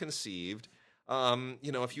well conceived.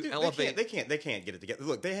 If you elevate... They can't get it together.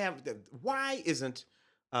 Look, they have... Why isn't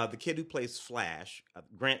the kid who plays Flash,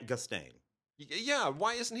 Grant Gustin? Yeah,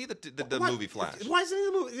 why isn't he the movie Flash? Why isn't he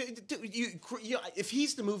the movie? If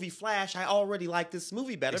he's the movie Flash, I already like this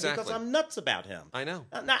movie better because I'm nuts about him. I know.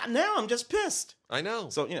 Now I'm just pissed. I know.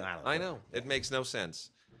 So I don't know. I know. It makes no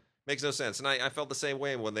sense. Makes no sense. And I felt the same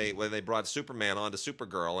way when they brought Superman onto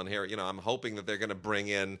Supergirl, and here, I'm hoping that they're going to bring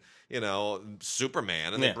in,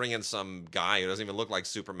 Superman, and they bring in some guy who doesn't even look like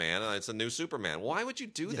Superman, and it's a new Superman. Why would you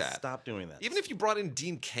do that? Stop doing that. Even if you brought in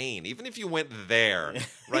Dean Cain, even if you went there,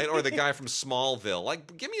 right? Or the guy from Smallville.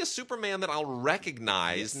 Like, give me a Superman that I'll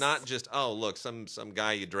recognize, not just, oh, look, some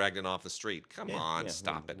guy you dragged in off the street. Come on,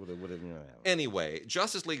 stop it. Anyway,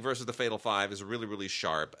 Justice League versus the Fatal Five is really, really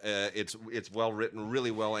sharp. It's well written,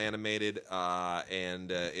 really well animated,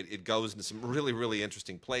 and it goes into some really, really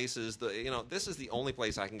interesting places. This is the only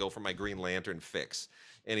place I can go for my Green Lantern fix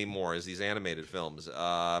anymore, is these animated films. It's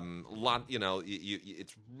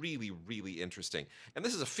really, really interesting. And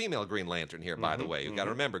this is a female Green Lantern here, by the way. You've got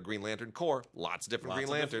to remember, Green Lantern Corps, lots of different Green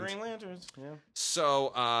Lanterns. Yeah.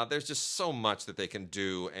 So there's just so much that they can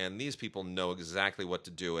do, and these people know exactly what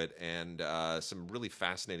to do it, and some really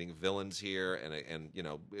fascinating villains here, and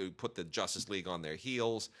put the Justice League on their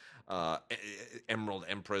heels. Emerald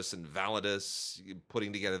Empress and Validus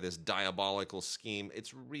putting together this diabolical scheme.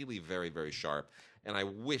 It's really very, very sharp. And I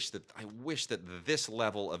wish that this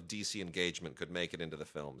level of DC engagement could make it into the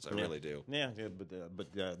films. I really do. Yeah,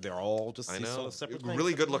 but they're all just these sort of separate things.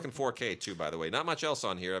 Really good looking 4K too, by the way. Not much else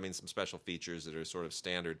on here. I mean, some special features that are sort of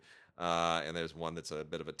standard, and there's one that's a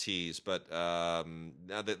bit of a tease. But and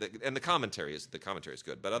the commentary is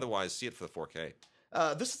good. But otherwise, see it for the 4K.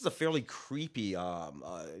 This is a fairly creepy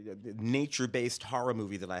nature-based horror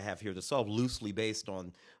movie that I have here that's all loosely based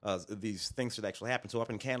on these things that actually happen. So up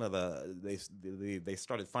in Canada, they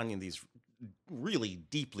started finding these really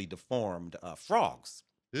deeply deformed frogs.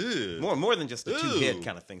 Ew. More than just the two-head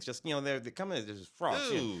kind of things. Just, they're coming as frogs.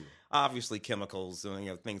 Obviously chemicals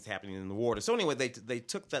and things happening in the water. So anyway, they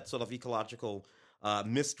took that sort of ecological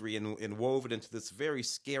mystery and wove it into this very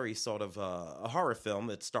scary sort of a horror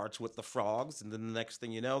film. It starts with the frogs, and then the next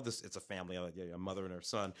thing you know, it's a family, a mother and her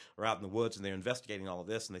son are out in the woods, and they're investigating all of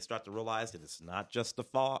this, and they start to realize that it's not just the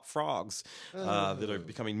frogs that are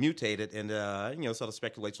becoming mutated, and sort of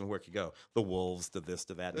speculation on where it could go. The wolves, to this,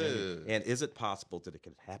 to that, and is it possible that it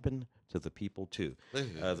could happen to the people too?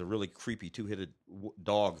 There's a really creepy two-headed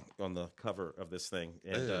dog on the cover of this thing,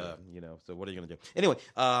 and so what are you going to do? Anyway,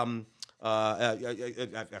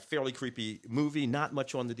 a fairly creepy movie. Not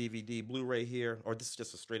much on the DVD, Blu-ray here, or this is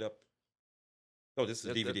just a straight up. Oh, this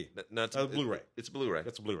is DVD. No, it's Blu-ray. It's Blu-ray.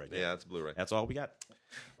 That's a Blu-ray. Yeah, it's Blu-ray. That's all we got.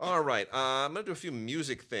 All right, I'm gonna do a few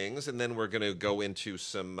music things, and then we're gonna go into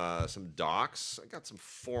some docs. I got some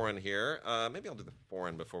foreign here. Maybe I'll do the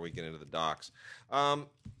foreign before we get into the docs.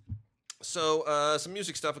 So some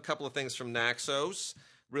music stuff. A couple of things from Naxos.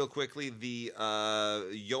 Real quickly, the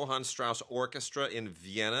Johann Strauss Orchestra in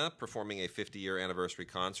Vienna performing a 50-year anniversary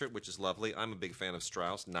concert, which is lovely. I'm a big fan of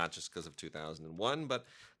Strauss, not just because of 2001, but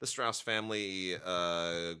the Strauss family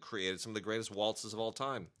created some of the greatest waltzes of all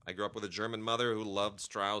time. I grew up with a German mother who loved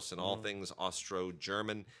Strauss and all things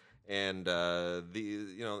Austro-German, and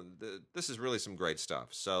this is really some great stuff.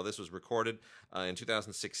 So this was recorded in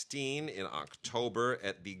 2016 in October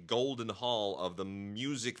at the Golden Hall of the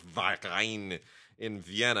Musikverein in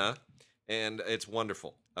Vienna, and it's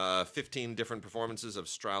wonderful. 15 different performances of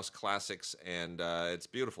Strauss classics, and it's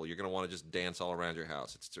beautiful. You're going to want to just dance all around your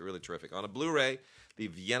house. It's really terrific. On a Blu-ray, the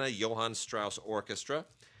Vienna Johann Strauss Orchestra.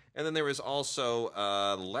 And then there is also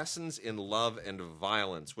Lessons in Love and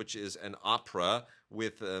Violence, which is an opera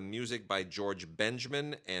with music by George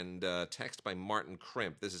Benjamin and text by Martin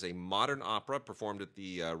Crimp. This is a modern opera performed at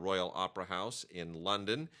the Royal Opera House in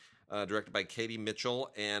London. Directed by Katie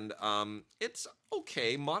Mitchell, and it's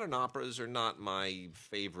okay. Modern operas are not my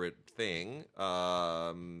favorite thing,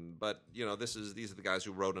 but these are the guys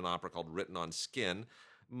who wrote an opera called Written on Skin.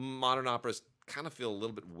 Modern operas kind of feel a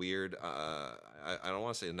little bit weird. I don't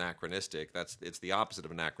want to say anachronistic. It's the opposite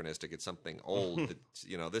of anachronistic. It's something old.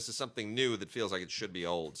 That, this is something new that feels like it should be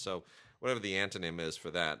old. So whatever the antonym is for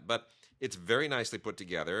that, but it's very nicely put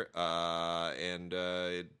together, and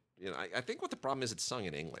I think what the problem is, it's sung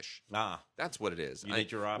in English. That's what it is. You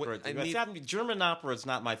need your opera. German opera is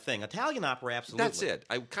not my thing. Italian opera, absolutely. That's it.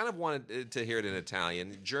 I kind of wanted to hear it in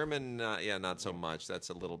Italian. German, not so much. That's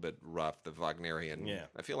a little bit rough. The Wagnerian. Yeah.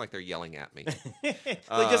 I feel like they're yelling at me. They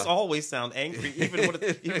just always sound angry,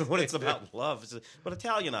 even when it's about love. But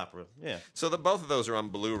Italian opera, yeah. So both of those are on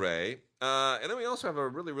Blu-ray, and then we also have a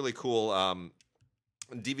really, really cool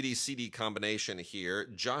DVD CD combination here.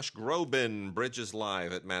 Josh Groban, Bridges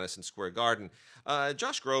Live at Madison Square Garden.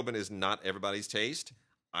 Josh Groban is not everybody's taste.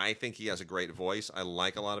 I think he has a great voice. I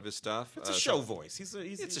like a lot of his stuff. It's a show voice.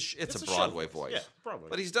 It's a Broadway voice. Yeah, Broadway.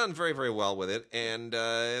 But he's done very, very well with it, and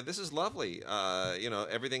this is lovely.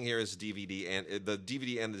 Everything here is DVD, and the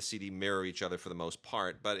DVD and the CD mirror each other for the most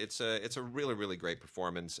part. But it's a really, really great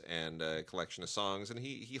performance and a collection of songs, and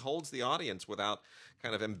he holds the audience without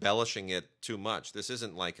kind of embellishing it too much. This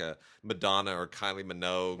isn't like a Madonna or Kylie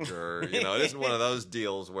Minogue, or it isn't one of those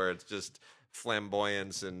deals where it's just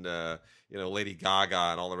flamboyance and Lady Gaga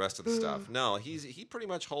and all the rest of the stuff. No, he pretty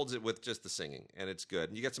much holds it with just the singing, and it's good.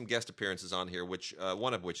 And you get some guest appearances on here, which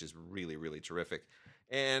one of which is really, really terrific.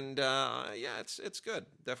 And it's good,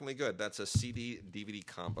 definitely good. That's a CD DVD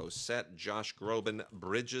combo set. Josh Groban,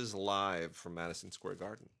 Bridges Live from Madison Square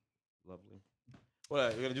Garden. Lovely.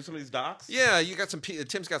 What, you gonna do some of these docs? Yeah, you got some.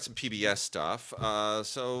 Tim's got some PBS stuff.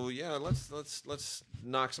 So yeah, let's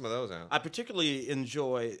knock some of those out. I particularly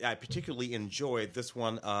enjoyed this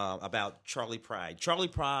one about Charlie Pride. Charlie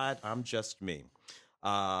Pride, I'm Just Me.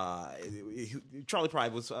 Charlie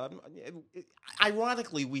Pride was,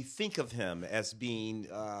 ironically, we think of him as being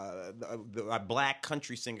a black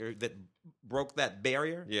country singer that broke that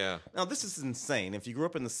barrier. Yeah. Now, this is insane. If you grew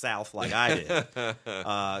up in the South like I did,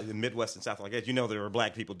 the Midwest and South like that, there were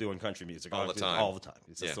black people doing country music all the time. All the time.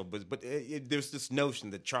 So, but there's this notion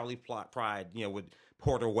that Charlie Pride, with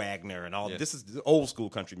Porter Wagner and all, this is the old school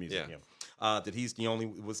country music. Yeah. That was the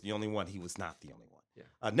only one. He was not the only one.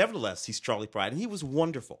 Yeah. Nevertheless, he's Charlie Pride, and he was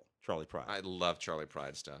wonderful. Charlie Pride. I love Charlie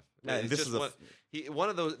Pride stuff. And this is one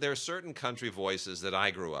of those. There are certain country voices that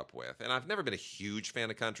I grew up with, and I've never been a huge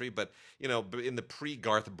fan of country, but in the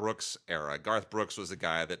pre-Garth Brooks era, Garth Brooks was the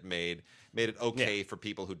guy that made it okay for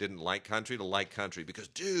people who didn't like country to like country, because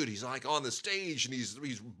dude, he's like on the stage and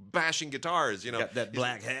he's bashing guitars. Got that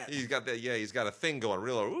black hat. He's got that. Yeah, he's got a thing going,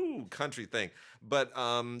 real country thing. But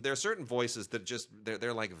there are certain voices that just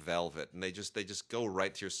they're like velvet, and they just go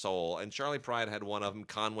right to your soul. And Charlie Pride had one of them.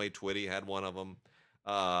 Conway Twitty had one of them.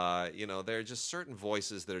 There are just certain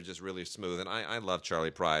voices that are just really smooth, and I love Charlie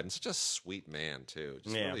Pride. And such a sweet man too,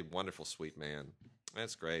 just a really wonderful, sweet man.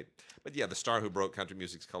 That's great. But yeah, the star who broke country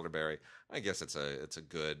music's Colorberry. I guess it's a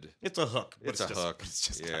good. It's a hook. It's a hook. It's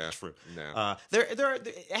just not true. No. There are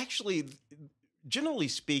actually, generally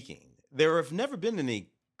speaking, there have never been any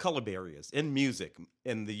color barriers in music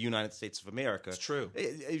in the United States of America. It's true.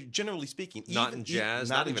 Generally speaking, not in jazz,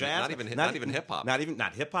 not even hip hop,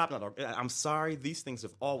 not hip hop. I'm sorry, these things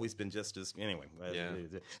have always been just as anyway. Yeah.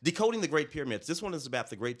 Decoding the Great Pyramids. This one is about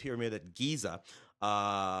the Great Pyramid at Giza,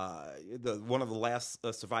 one of the last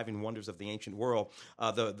surviving wonders of the ancient world.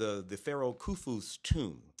 The pharaoh Khufu's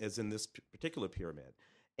tomb is in this particular pyramid.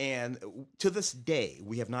 And to this day,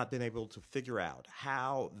 we have not been able to figure out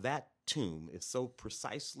how that tomb is so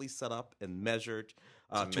precisely set up and measured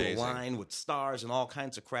to align with stars and all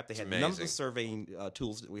kinds of crap. They had none of the surveying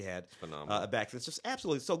tools that we had back then. It's just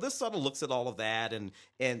absolutely. So this sort of looks at all of that and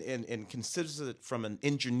considers it from an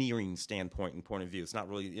engineering standpoint and point of view. It's not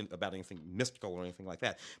really about anything mystical or anything like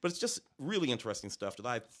that. But it's just really interesting stuff that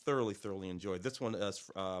I thoroughly, thoroughly enjoyed. This one is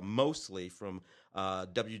mostly from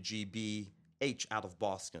WGB out of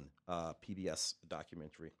Boston, PBS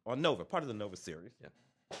documentary on Nova, part of the Nova series. Yeah.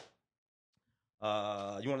 You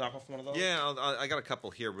want to knock off one of those? Yeah, I got a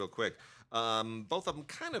couple here real quick. Both of them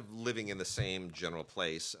kind of living in the same general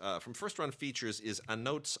place. From First Run Features is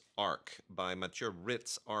Anot's Arc by Mathieu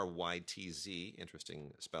Ritz, Rytz.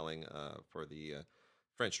 Interesting spelling for the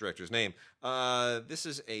French director's name. This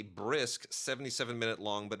is a brisk 77-minute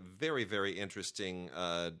long but very, very interesting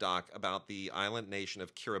doc about the island nation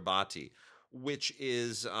of Kiribati, which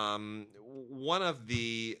is one of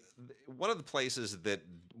the places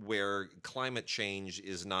where climate change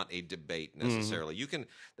is not a debate necessarily. Mm-hmm.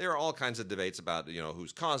 There are all kinds of debates about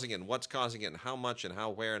who's causing it and what's causing it and how much and how,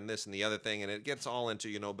 where, and this and the other thing, and it gets all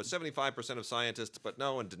into but 75% of scientists, but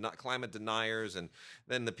no, and climate deniers, and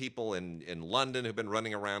then the people in London who've been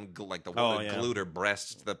running around like the woman glued her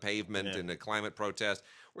breasts to the pavement in a climate protest.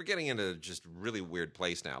 We're getting into just really weird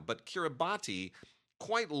place now. But Kiribati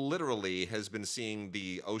quite literally has been seeing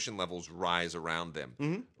the ocean levels rise around them.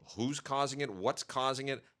 Mm-hmm. Who's causing it? What's causing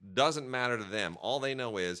it? Doesn't matter to them. All they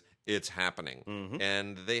know is it's happening,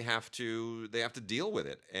 and they have to deal with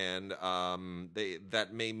it. And that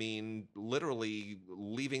may mean literally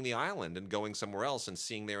leaving the island and going somewhere else and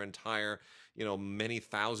seeing their entire many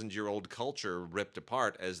thousand-year-old culture ripped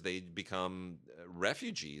apart as they become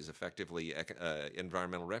refugees, effectively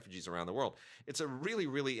environmental refugees around the world. It's a really,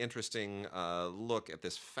 really interesting look at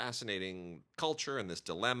this fascinating culture and this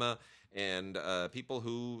dilemma, and people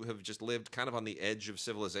who have just lived kind of on the edge of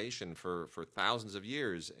civilization for thousands of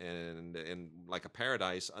years and like a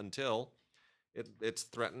paradise until it's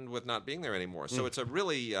threatened with not being there anymore. So it's a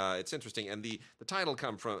really it's interesting, and the title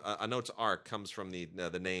come from Anot's arc comes from the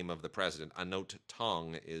name of the president. Anot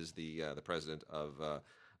Tong is the president of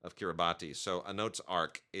Kiribati. So Anot's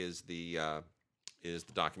arc is the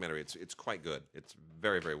documentary. It's quite good. It's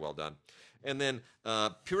very, very well done. And then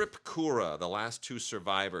Piripkura, the last two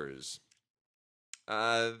survivors.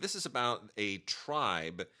 This is about a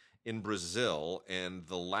tribe in Brazil, and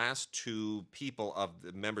the last two people of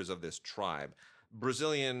the members of this tribe.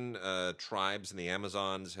 Brazilian tribes in the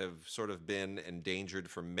Amazons have sort of been endangered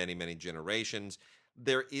for many, many generations.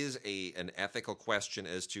 There is an ethical question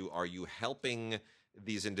as to, are you helping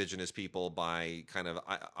these indigenous people by kind of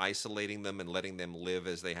isolating them and letting them live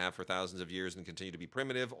as they have for thousands of years and continue to be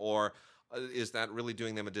primitive, or is that really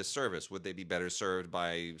doing them a disservice? Would they be better served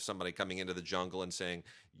by somebody coming into the jungle and saying,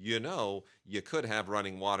 you could have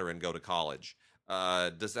running water and go to college?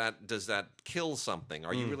 Does that kill something?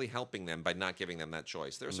 Are you really helping them by not giving them that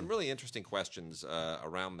choice? There are some really interesting questions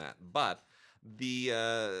around that, but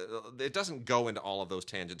it doesn't go into all of those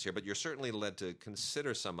tangents here, but you're certainly led to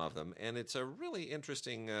consider some of them, and it's a really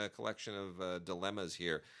interesting collection of dilemmas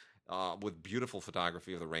here. With beautiful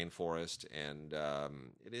photography of the rainforest, and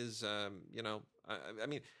it is, I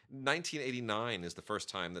mean, 1989 is the first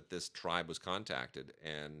time that this tribe was contacted,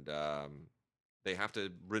 and they have to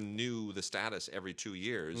renew the status every 2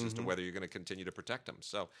 years as to whether you're going to continue to protect them.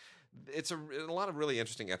 So it's a lot of really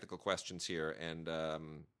interesting ethical questions here, and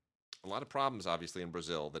a lot of problems, obviously, in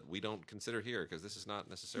Brazil that we don't consider here because this is not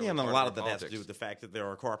necessarily. Yeah, and part a lot of that politics. has to do with the fact that there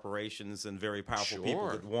are corporations and very powerful people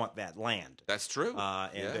that want that land. That's true.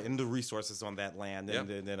 And the resources on that land,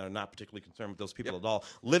 and are not particularly concerned with those people at all.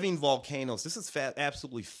 Living volcanoes. This is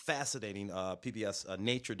absolutely fascinating. PBS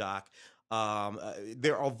nature doc.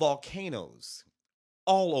 There are volcanoes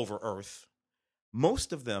all over Earth.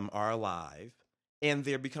 Most of them are alive, and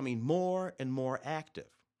they're becoming more and more active.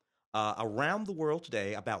 Around the world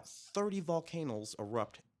today, about 30 volcanoes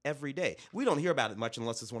erupt every day. We don't hear about it much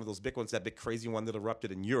unless it's one of those big ones, that big crazy one that erupted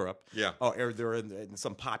in Europe. Yeah. Or they're in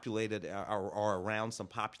some populated, or around some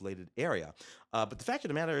populated area. But the fact of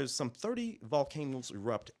the matter is some 30 volcanoes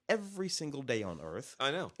erupt every single day on Earth.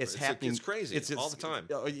 I know. It's happening. It's crazy. It's all the time.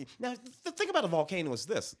 Now, the thing about a volcano is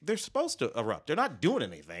this. They're supposed to erupt. They're not doing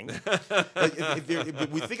anything.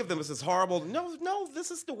 We think of them as this horrible. No, this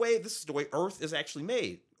is the way Earth is actually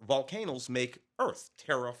made. Volcanoes make Earth,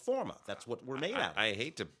 terra firma. That's what we're made out of. I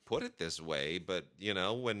hate to put it this way, but,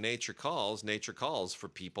 when nature calls for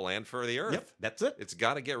people and for the Earth. Yep, that's it. It's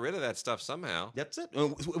got to get rid of that stuff somehow. That's it.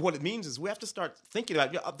 What it means is we have to start thinking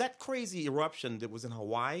about that crazy eruption that was in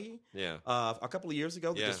Hawaii a couple of years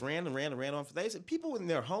ago that just ran on for days. People in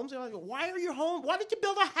their homes are like, why are you home? Why did you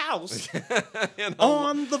build a house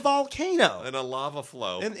on the volcano? In a lava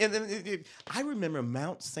flow. And I remember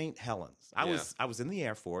Mount St. Helens. I was in the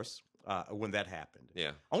Air Force when that happened.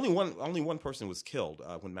 Yeah. Only one person was killed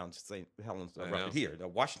when Mount St. Helens erupted here,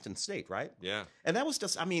 Washington State, right? Yeah. And that was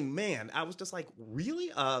just, I was just like, really?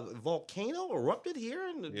 A volcano erupted here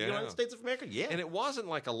in the United States of America? Yeah. And it wasn't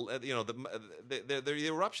like the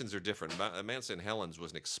eruptions are different. Mount St. Helens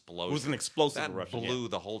was an explosion. It was an explosive eruption. That blew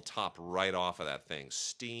the whole top right off of that thing.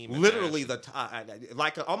 Steam. Literally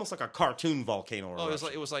almost like a cartoon volcano eruption.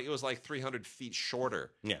 It was like 300 feet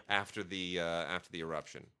shorter after the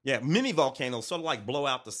eruption. Yeah, mini volcanoes sort of like blow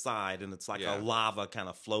out the side, and it's like a lava kind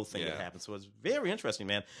of flow thing that happens. So it's very interesting,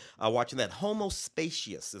 man. Watching that. Homo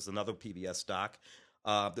Spacius is another PBS doc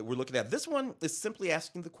that we're looking at. This one is simply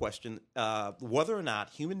asking the question whether or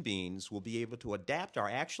not human beings will be able to adapt our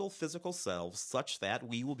actual physical selves such that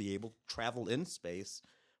we will be able to travel in space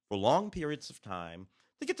for long periods of time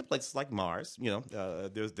to get to places like Mars.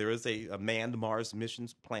 There is a manned Mars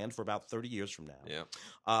missions planned for about 30 years from now.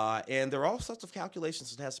 Yeah. And there are all sorts of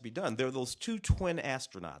calculations that has to be done. There are those two twin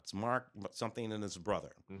astronauts, Mark something and his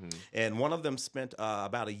brother. Mm-hmm. And one of them spent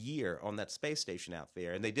about a year on that space station out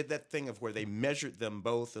there. And they did that thing of where they measured them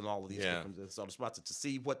both in all of these different sort of spots to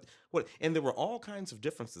see what. And there were all kinds of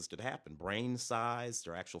differences that happened. Brain size,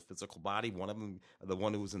 their actual physical body. One of them, the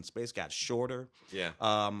one who was in space, got shorter. Yeah.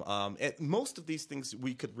 And most of these things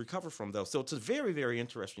we could recover from, though. So it's a very, very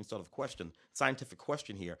interesting sort of question, scientific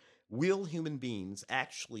question here. Will human beings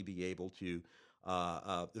actually be able to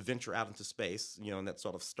venture out into space, in that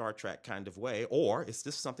sort of Star Trek kind of way? Or is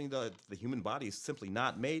this something that the human body is simply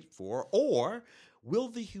not made for? Or will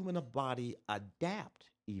the human body adapt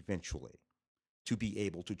eventually to be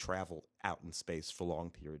able to travel out in space for long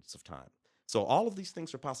periods of time? So all of these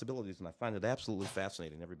things are possibilities, and I find it absolutely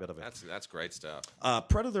fascinating, every bit of it. That's great stuff.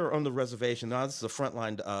 Predator on the Reservation. Now, this is a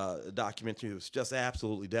Frontline documentary. It was just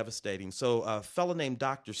absolutely devastating. So a fellow named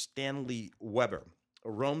Dr. Stanley Weber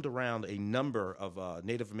roamed around a number of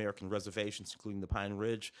Native American reservations, including the Pine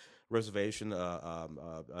Ridge Reservation,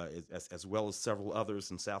 as well as several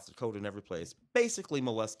others in South Dakota and every place, basically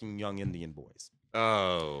molesting young Indian boys.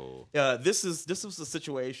 Oh, this was a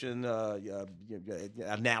situation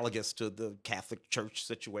analogous to the Catholic Church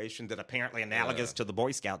situation, that apparently analogous to the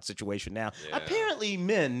Boy Scout situation. Now, apparently,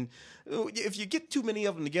 men, if you get too many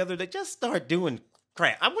of them together, they just start doing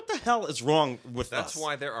crap. What the hell is wrong with us? That's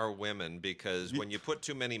why there are women, because when you put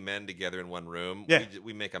too many men together in one room,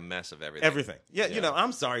 we make a mess of everything. Everything. Yeah.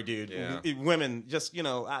 I'm sorry, dude. Yeah. Women, just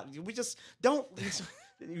we just don't.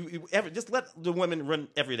 Just let the women run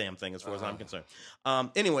every damn thing, as far as I'm concerned.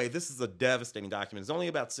 Anyway, this is a devastating document. It's only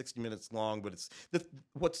about 60 minutes long, but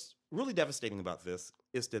what's really devastating about this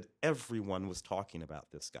is that everyone was talking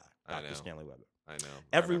about this guy, Dr. Stanley Weber. I know.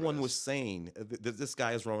 Everyone was saying that this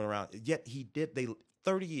guy is roaming around. Yet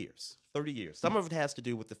 30 years. Some of it has to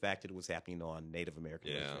do with the fact that it was happening on Native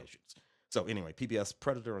American reservations. So anyway, PBS,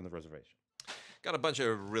 Predator on the Reservation. Got a bunch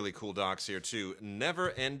of really cool docs here, too. Never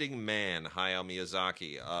Ending Man, Hayao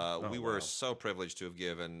Miyazaki. We were so privileged to have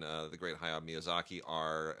given the great Hayao Miyazaki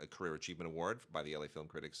our Career Achievement Award by the LA Film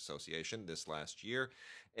Critics Association this last year.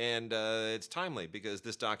 And it's timely, because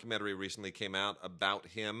this documentary recently came out about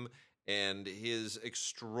him and his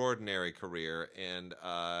extraordinary career. And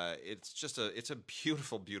it's a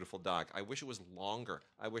beautiful, beautiful doc. I wish it was longer.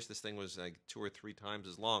 I wish this thing was like 2 or 3 times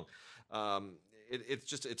as long.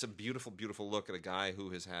 It's a beautiful, beautiful look at a guy who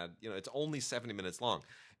has had, it's only 70 minutes long.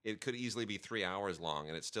 It could easily be 3 hours long,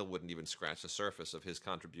 and it still wouldn't even scratch the surface of his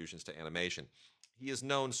contributions to animation. He is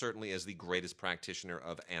known certainly as the greatest practitioner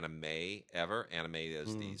of anime ever. Anime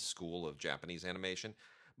is the school of Japanese animation,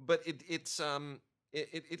 but it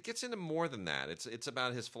gets into more than that. It's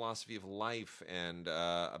about his philosophy of life, and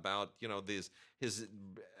about his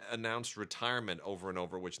announced retirement over and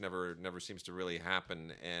over, which never seems to really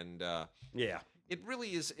happen. And it really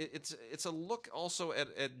is. It's a look also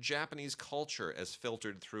at Japanese culture as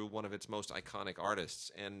filtered through one of its most iconic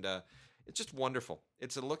artists, and it's just wonderful.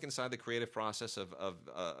 It's a look inside the creative process of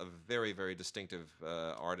a very, very distinctive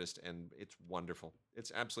artist, and it's wonderful.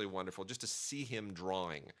 It's absolutely wonderful just to see him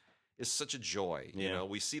drawing. Is such a joy.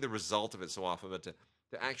 We see the result of it so often, but to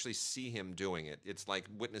actually see him doing it, it's like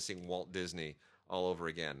witnessing Walt Disney all over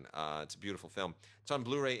again. It's a beautiful film. It's on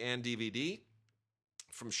Blu-ray and DVD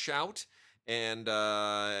from Shout, and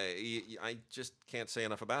I just can't say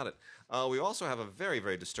enough about it. We also have a very,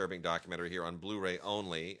 very disturbing documentary here on Blu-ray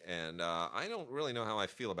only, and I don't really know how I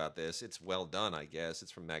feel about this. It's well done, I guess.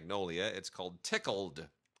 It's from Magnolia. It's called Tickled.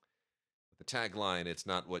 The tagline, "It's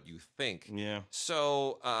not what you think." Yeah.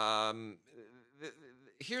 So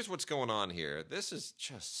here's what's going on here. This is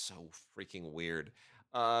just so freaking weird.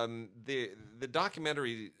 The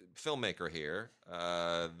documentary filmmaker here,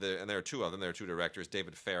 and there are 2 of them. There are 2 directors,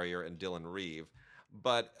 David Farrier and Dylan Reeve.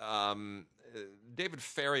 But David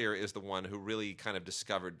Farrier is the one who really kind of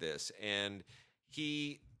discovered this, and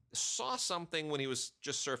he saw something when he was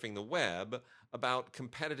just surfing the web about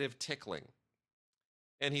competitive tickling,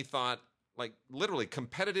 and he thought, like, literally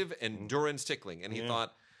competitive endurance tickling. And he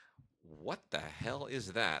thought, what the hell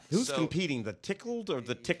is that? Who's competing, the tickled or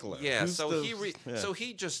the tickler? Yeah, so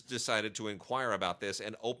he just decided to inquire about this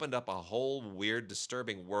and opened up a whole weird,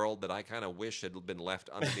 disturbing world that I kind of wish had been left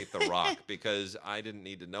underneath the rock, because I didn't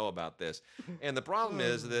need to know about this. And the problem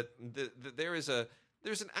is that there's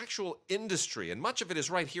an actual industry, and much of it is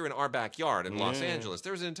right here in our backyard in Los Angeles.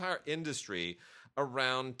 There's an entire industry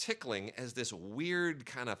around tickling as this weird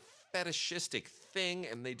kind of fetishistic thing,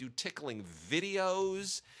 and they do tickling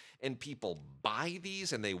videos, and people buy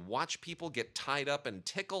these and they watch people get tied up and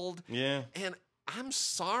tickled. Yeah. And I'm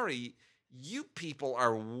sorry. You people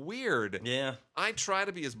are weird. Yeah. I try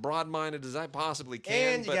to be as broad-minded as I possibly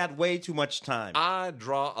can. And you got way too much time. I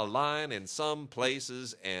draw a line in some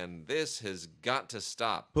places, and this has got to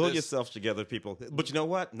stop. Pull yourself together, people. But you know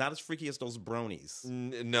what? Not as freaky as those bronies.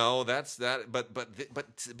 No, that's that. But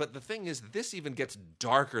the thing is, this even gets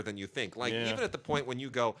darker than you think. Like, even at the point when you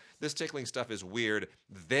go, this tickling stuff is weird,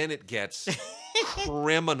 then it gets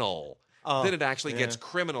criminal. Then it actually gets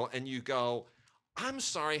criminal, and you go, I'm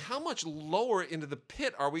sorry, how much lower into the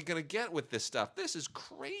pit are we going to get with this stuff? This is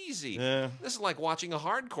crazy. Yeah. This is like watching a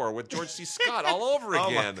hardcore with George C. Scott all over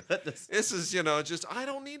again. My goodness. This is, just, I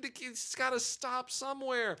don't need to, it's got to stop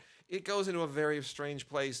somewhere. It goes into a very strange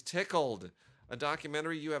place. Tickled, a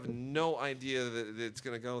documentary, you have no idea that it's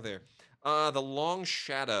going to go there. The Long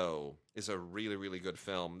Shadow is a really, really good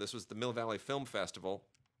film. This was the Mill Valley Film Festival.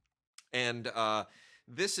 And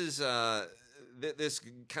this is... This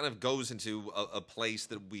kind of goes into a place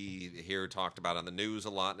that we hear talked about on the news a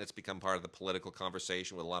lot, and it's become part of the political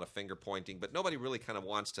conversation with a lot of finger pointing, but nobody really kind of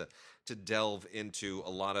wants to delve into a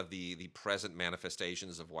lot of the present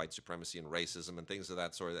manifestations of white supremacy and racism and things of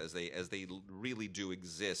that sort as they really do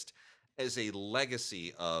exist as a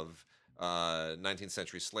legacy of 19th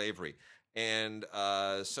century slavery. And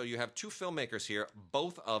so you have two filmmakers here,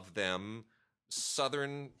 both of them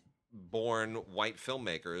Southern-born white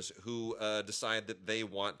filmmakers who decide that they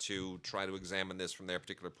want to try to examine this from their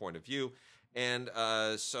particular point of view. And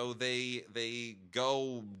so they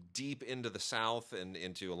go deep into the South and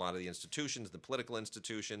into a lot of the institutions, the political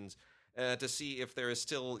institutions, to see if there is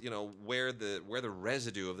still, where the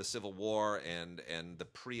residue of the Civil War and the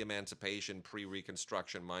pre-emancipation,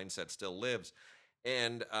 pre-Reconstruction mindset still lives.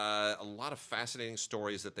 And a lot of fascinating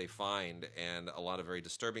stories that they find, and a lot of very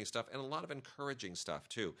disturbing stuff, and a lot of encouraging stuff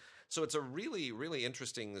too. So it's a really, really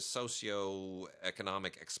interesting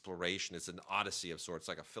socio-economic exploration. It's an odyssey of sorts,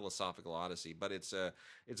 like a philosophical odyssey, but it's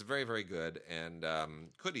very, very good, and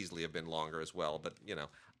could easily have been longer as well. But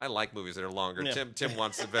I like movies that are longer. Yeah. Tim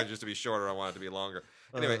wants Avengers to be shorter. I want it to be longer.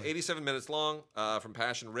 Anyway, 87 minutes long. From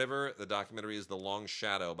Passion River, the documentary is The Long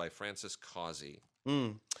Shadow by Francis Causey.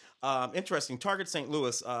 Interesting. Target St.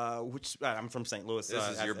 Louis, which I'm from St. Louis.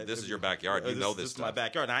 This is your backyard. You know this is stuff. My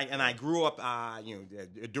backyard, and I grew up,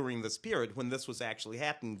 during this period when this was actually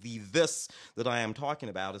happening. This that I am talking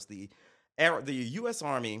about is the U.S.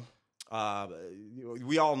 Army.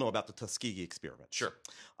 We all know about the Tuskegee experiment. Sure.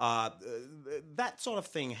 That sort of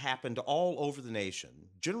thing happened all over the nation,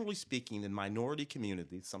 generally speaking, in minority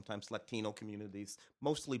communities, sometimes Latino communities,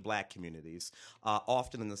 mostly black communities,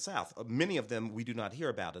 often in the South. Many of them we do not hear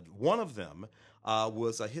about it. One of them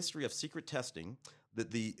was a history of secret testing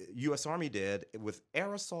that the U.S. Army did with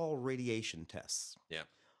aerosol radiation tests. Yeah.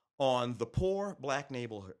 On the poor black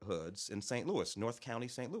neighborhoods in St. Louis, North County,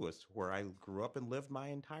 St. Louis, where I grew up and lived my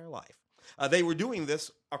entire life. They were doing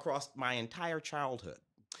this across my entire childhood.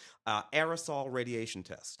 Aerosol radiation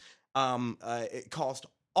tests. It caused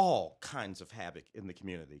all kinds of havoc in the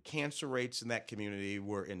community. Cancer rates in that community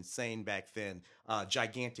were insane back then.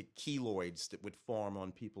 Gigantic keloids that would form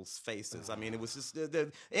on people's faces. I mean, it was just...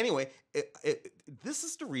 anyway, this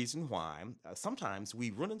is the reason why sometimes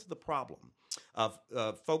we run into the problem of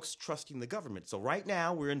folks trusting the government. So right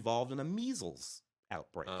now, we're involved in a measles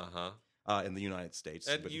outbreak. In the United States.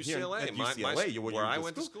 At UCLA. At UCLA, where I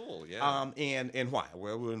went to school. Yeah. And why?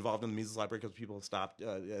 Well, we're involved in the measles outbreak because people stopped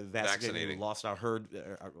vaccinating. Lost our herd,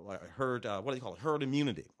 what do you call it? Herd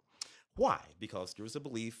immunity. Why? Because there was a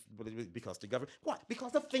belief, because the government, why?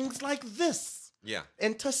 Because of things like this. Yeah.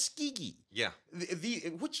 And Tuskegee. Yeah.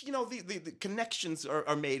 The connections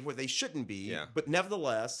are made where they shouldn't be. Yeah. But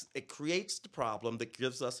nevertheless, it creates the problem that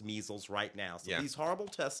gives us measles right now. So these horrible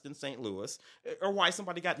tests in St. Louis are why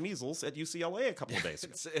somebody got measles at UCLA a couple of days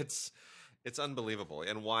ago. It's unbelievable,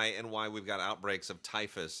 and why we've got outbreaks of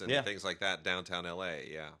typhus and things like that downtown LA.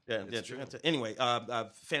 It's true. Anyway,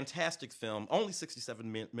 fantastic film, only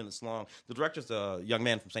 67 minutes long. The director's a young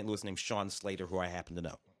man from St. Louis named Sean Slater, who I happen to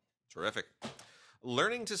know. Terrific.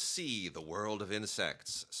 Learning to see the world of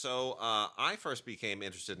insects. So I first became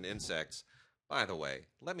interested in insects. By the way,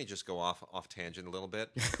 let me just go off tangent a little bit.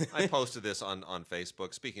 I posted this on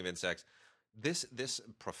Facebook. Speaking of insects. This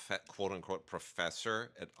quote-unquote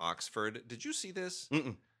professor at Oxford, did you see this?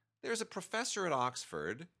 Mm-mm. There's a professor at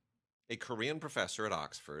Oxford, a Korean professor at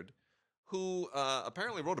Oxford, who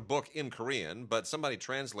apparently wrote a book in Korean, but somebody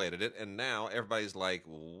translated it, and now everybody's like,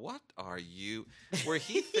 what are you? Where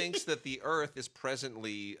he thinks that the Earth is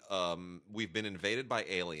presently, we've been invaded by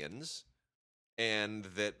aliens, and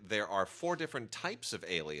that there are 4 different types of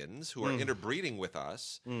aliens who are interbreeding with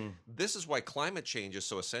us. This is why climate change is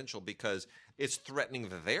so essential, because it's threatening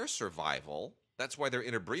their survival. That's why they're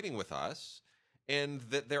interbreeding with us. And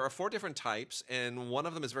that there are 4 different types, and one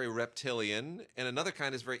of them is very reptilian, and another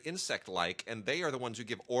kind is very insect-like, and they are the ones who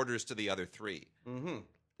give orders to the other 3. Mm-hmm.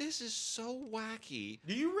 This is so wacky.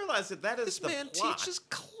 Do you realize that is this the man plot? teaches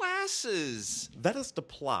classes. That is the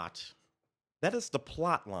plot. That is the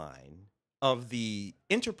plot line of the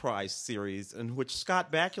Enterprise series in which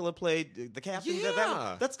Scott Bakula played the captain.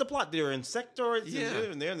 Yeah. That's the plot. There are insectoids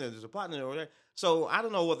Yeah. and there's a plot in there over there. So I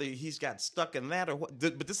don't know whether he's got stuck in that or what.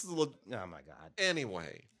 But this is a little. Oh my God.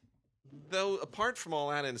 Anyway, though, apart from all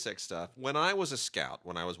that insect stuff, when I was a scout,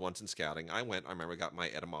 when I was once in scouting, I remember, got my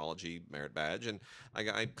etymology merit badge, and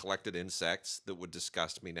I collected insects that would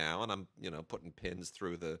disgust me now, and I'm putting pins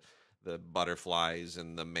through the butterflies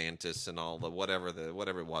and the mantis and all the whatever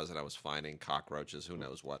it was that I was finding, cockroaches, who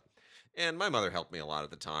knows what. And my mother helped me a lot at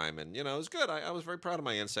the time, and it was good. I was very proud of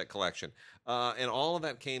my insect collection, and all of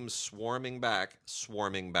that came swarming back.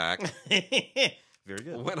 Very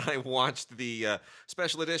good. When I watched the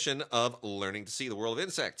special edition of Learning to See the World of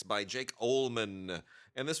Insects by Jake Ullman.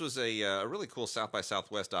 And this was a really cool South by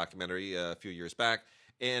Southwest documentary a few years back.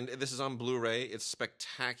 And this is on Blu-ray. It's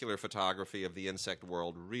spectacular photography of the insect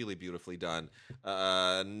world, really beautifully done.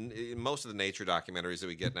 Most of the nature documentaries that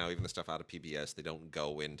we get now, even the stuff out of PBS, they don't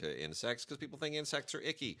go into insects because people think insects are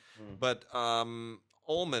icky. But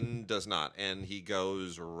Ullman does not, and he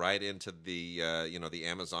goes right into the the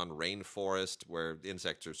Amazon rainforest, where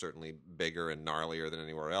insects are certainly bigger and gnarlier than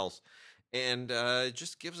anywhere else. And it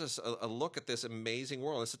just gives us a look at this amazing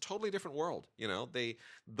world. It's a totally different world. The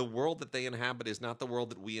world that they inhabit is not the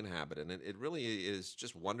world that we inhabit. And it really is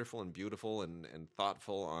just wonderful and beautiful and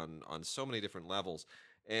thoughtful on so many different levels.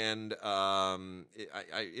 And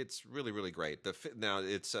it's really, really great. Now,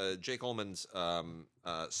 it's Jake Ullman's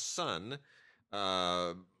son,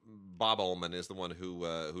 Bob Ullman, is the one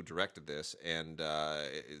who directed this, and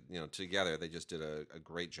together they just did a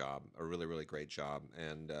great job, a really, really great job.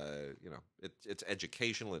 And it's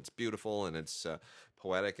educational, it's beautiful, and it's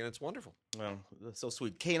poetic, and it's wonderful. Well, that's so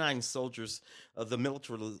sweet. Canine Soldiers, the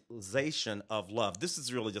Militarization of Love. This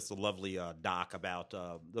is really just a lovely doc about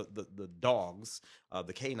the dogs,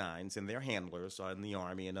 the canines and their handlers in the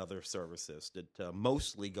Army and other services that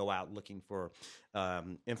mostly go out looking for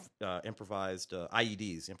improvised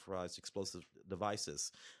IEDs, improvised explosive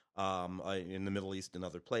devices, in the Middle East and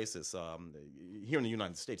other places, here in the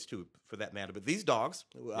United States too, for that matter. But these dogs,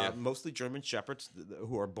 mostly German Shepherds,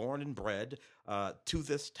 who are born and bred to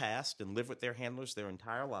this task and live with their handlers their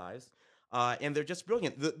entire lives. And they're just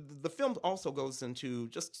brilliant. The film also goes into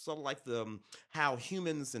just sort of like how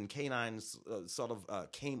humans and canines sort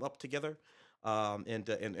of came up together,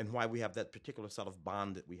 and why we have that particular sort of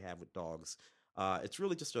bond that we have with dogs. It's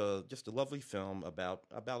really just a lovely film about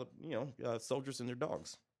soldiers and their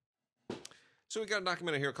dogs. So we got a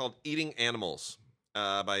documentary here called Eating Animals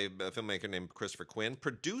by a filmmaker named Christopher Quinn,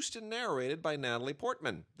 produced and narrated by Natalie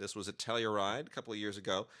Portman. This was a Telluride a couple of years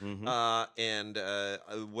ago. And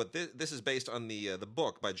what this is based on the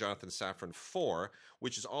book by Jonathan Safran Foer,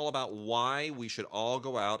 which is all about why we should all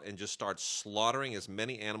go out and just start slaughtering as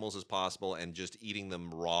many animals as possible and just eating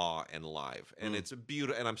them raw and live. And it's a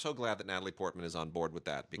beautiful, and I'm so glad that Natalie Portman is on board with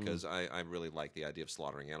that, because I really like the idea of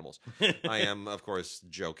slaughtering animals. I am, of course,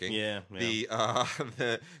 joking.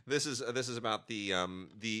 This is about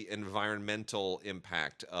the environmental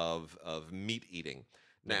impact of meat eating.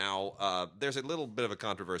 Now, there's a little bit of a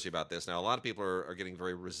controversy about this. Now, a lot of people are getting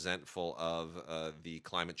very resentful of the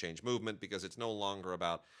climate change movement, because it's no longer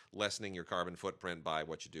about lessening your carbon footprint by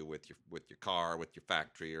what you do with your car, with your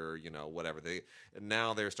factory, or whatever.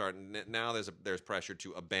 Now there's pressure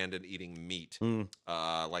to abandon eating meat,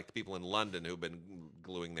 like the people in London who've been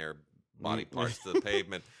gluing their body parts to the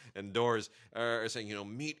pavement and doors are saying,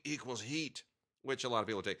 meat equals heat, which a lot of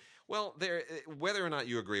people take. Well, whether or not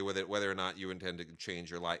you agree with it, whether or not you intend to change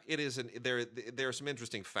your life, there are some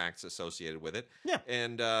interesting facts associated with it. Yeah.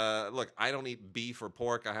 And look, I don't eat beef or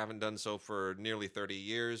pork. I haven't done so for nearly 30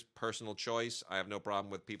 years. Personal choice. I have no problem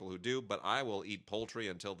with people who do, but I will eat poultry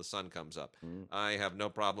until the sun comes up. I have no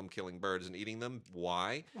problem killing birds and eating them.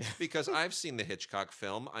 Why? Because I've seen the Hitchcock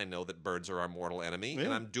film. I know that birds are our mortal enemy,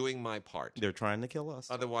 and I'm doing my part. They're trying to kill us.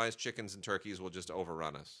 Otherwise, chickens and turkeys will just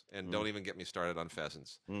overrun us. And don't even get me started on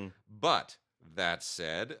pheasants. But that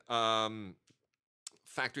said,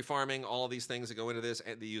 factory farming, all of these things that go into this,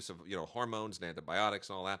 and the use of hormones and antibiotics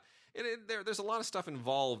and all that. There's a lot of stuff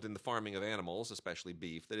involved in the farming of animals, especially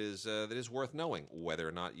beef, that is worth knowing. Whether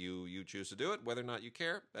or not you choose to do it, whether or not you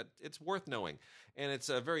care, but it's worth knowing. And it's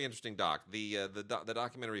a very interesting doc. The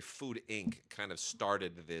documentary Food Inc. kind of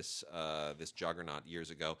started this juggernaut years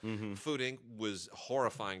ago. Food Inc. was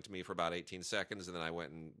horrifying to me for about 18 seconds, and then I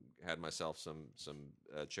went had myself some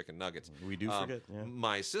chicken nuggets. We do forget. Yeah.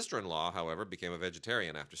 My sister-in-law, however, became a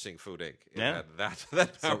vegetarian after seeing Food Inc. It Yeah. had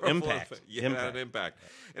that powerful impact. Yeah, it had an impact.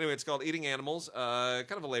 Anyway, it's called Eating Animals.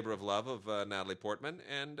 Kind of a labor of love of Natalie Portman,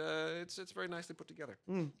 and it's very nicely put together.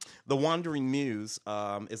 The Wandering Muse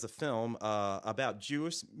is a film about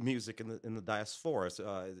Jewish music in the diaspora.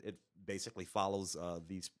 It basically follows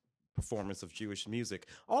these performers of Jewish music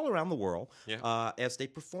all around the world as they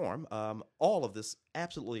perform all of this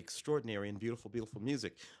absolutely extraordinary and beautiful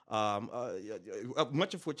music.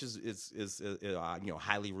 Much of which is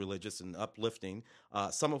highly religious and uplifting.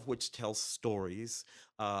 Some of which tells stories.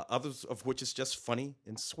 Others of which is just funny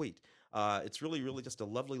and sweet. It's really, really just a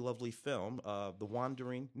lovely, lovely film, The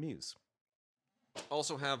Wandering Muse.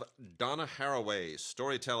 Also have Donna Haraway,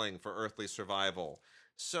 Storytelling for Earthly Survival.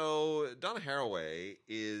 So Donna Haraway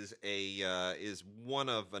is one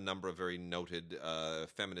of a number of very noted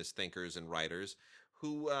feminist thinkers and writers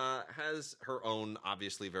who has her own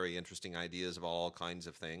obviously very interesting ideas of all kinds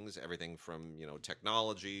of things, everything from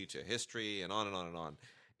technology to history and on and on and on.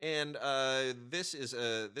 And this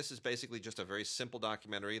is basically just a very simple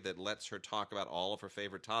documentary that lets her talk about all of her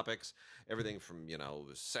favorite topics, everything from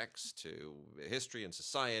sex to history and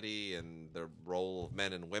society and the role of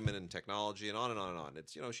men and women in technology and on and on and on.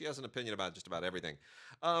 It's she has an opinion about just about everything.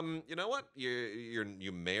 You know what?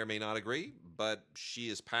 You may or may not agree, but she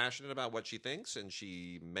is passionate about what she thinks and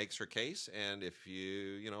she makes her case. And if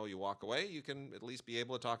you walk away, you can at least be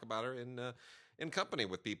able to talk about her in company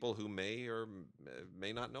with people who may or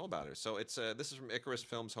may not know about her. So this is from Icarus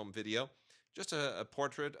Films Home Video, just a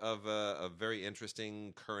portrait of a very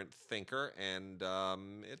interesting current thinker, and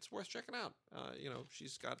it's worth checking out.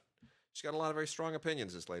 She's got a lot of very strong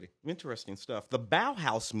opinions, this lady. Interesting stuff. The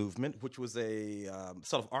Bauhaus movement, which was a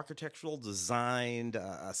sort of architectural designed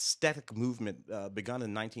aesthetic movement begun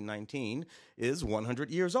in 1919, is 100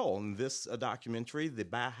 years old. And this documentary, The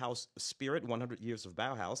Bauhaus Spirit, 100 Years of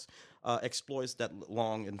Bauhaus, explores that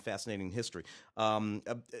long and fascinating history.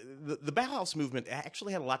 The Bauhaus movement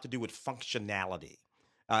actually had a lot to do with functionality.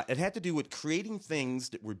 It had to do with creating things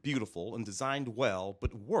that were beautiful and designed well,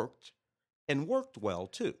 but worked well,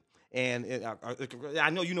 too. And I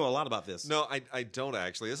know you know a lot about this. No, I don't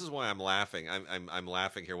actually. This is why I'm laughing. I'm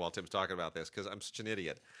laughing here while Tim's talking about this because I'm such an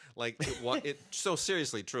idiot. Like so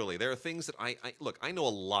seriously, truly, there are things that I look. I know a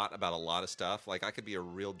lot about a lot of stuff. Like I could be a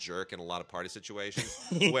real jerk in a lot of party situations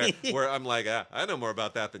where I'm like, I know more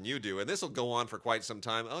about that than you do, and this will go on for quite some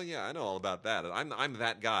time. Oh yeah, I know all about that. I'm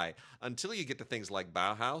that guy until you get to things like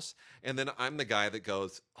Bauhaus, and then I'm the guy that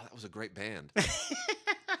goes, oh, that was a great band.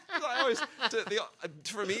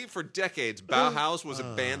 For me, for decades, Bauhaus was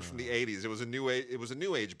a band from the '80s. It was a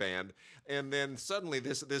new age band, and then suddenly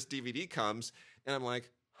this DVD comes, and I'm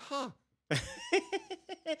like, huh.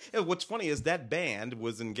 What's funny is that band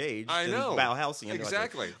was engaged in Bauhausian.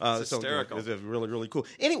 Exactly. It's hysterical. So it's really, really cool.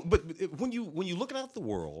 Anyway, but when you look at the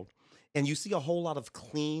world and you see a whole lot of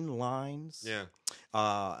clean lines,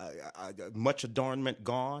 much adornment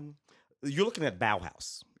gone, you're looking at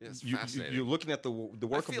Bauhaus. It's fascinating. You're looking at the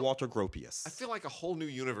work of Walter Gropius. I feel like a whole new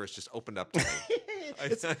universe just opened up to me.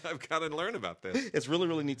 I've got to learn about this. It's really,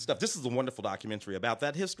 really neat stuff. This is a wonderful documentary about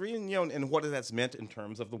that history and and what it has meant in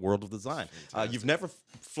terms of the world of design. You've never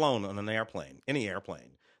flown on any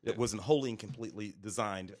airplane that wasn't wholly and completely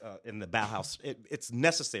designed in the Bauhaus. It's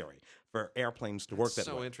necessary for airplanes to work that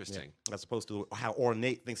way. So interesting. As opposed to how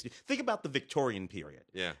ornate things. Think about the Victorian period.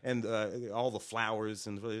 Yeah. And all the flowers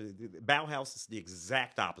and Bauhaus is the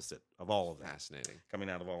exact opposite of all of that. Fascinating. Coming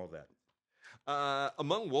out of all of that.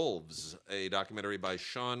 Among Wolves, a documentary by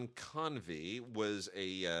Sean Convey, was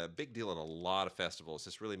a big deal at a lot of festivals.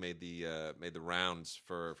 This really made the rounds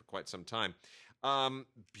for quite some time.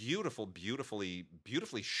 Beautifully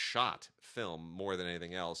shot film more than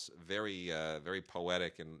anything else. Very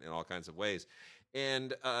poetic in all kinds of ways,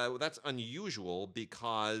 and that's unusual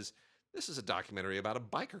because this is a documentary about a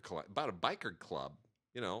biker club.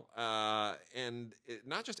 And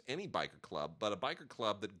not just any biker club, but a biker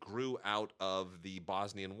club that grew out of the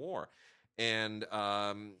Bosnian War. And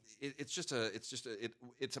it's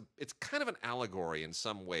kind of an allegory in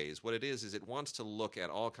some ways. What it is it wants to look at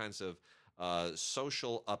all kinds of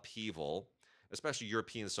social upheaval, especially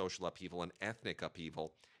European social upheaval and ethnic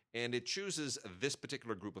upheaval. And it chooses this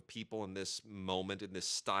particular group of people in this moment, in this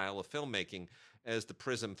style of filmmaking, as the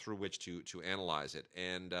prism through which to analyze it.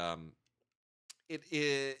 And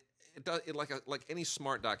like any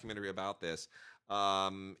smart documentary about this,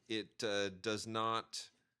 it does not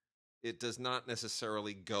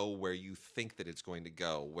necessarily go where you think that it's going to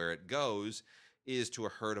go. Where it goes is to a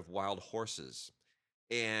herd of wild horses.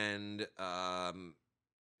 And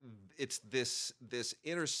it's this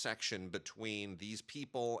intersection between these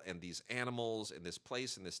people and these animals and this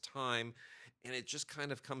place and this time, and it just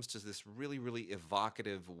kind of comes to this really, really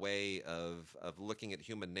evocative way of looking at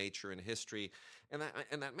human nature and history, and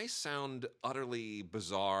that may sound utterly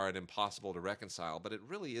bizarre and impossible to reconcile, but it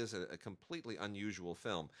really is a completely unusual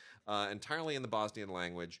film, entirely in the Bosnian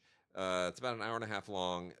language. It's about an hour and a half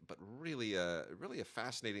long, but really a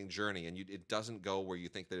fascinating journey, and it doesn't go where you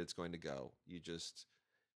think that it's going to go. You just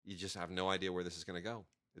have no idea where this is going to go.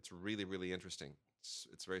 It's really, really interesting.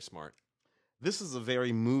 It's very smart. This is a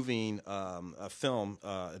very moving film,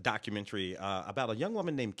 documentary about a young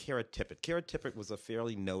woman named Kara Tippett. Kara Tippett was a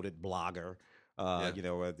fairly noted blogger,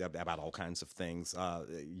 about all kinds of things.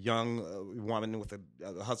 Young woman with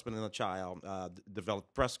a husband and a child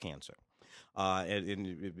developed breast cancer. And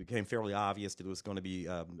it became fairly obvious that it was going to be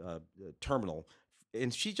terminal.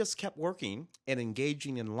 And she just kept working and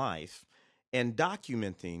engaging in life and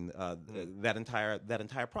documenting that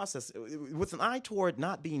entire process with an eye toward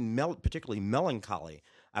not being particularly melancholy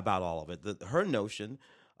about all of it. Her notion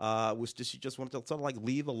was that she just wanted to sort of like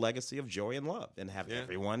leave a legacy of joy and love and have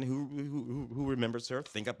everyone who remembers her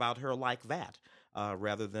think about her like that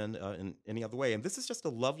rather than in any other way. And this is just a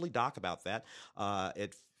lovely doc about that.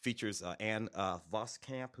 It features Anne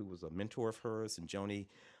Voskamp, who was a mentor of hers, and Joni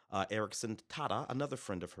Erickson Tata, another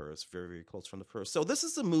friend of hers, very, very close friend of hers. So this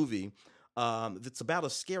is a movie that's about a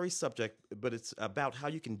scary subject, but it's about how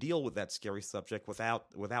you can deal with that scary subject without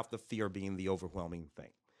the fear being the overwhelming thing,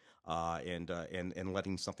 and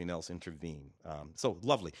letting something else intervene. So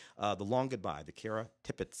lovely. The Long Goodbye, the Kara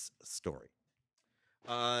Tippett's story.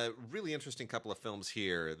 Really interesting couple of films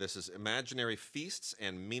here. This is Imaginary Feasts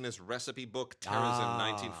and Mina's Recipe Book, Terrorism,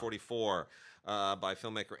 1944, by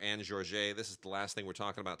filmmaker Anne Georget. This is the last thing we're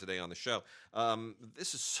talking about today on the show.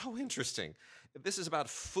 This is so interesting. This is about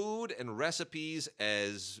food and recipes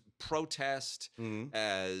as protest,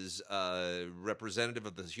 as representative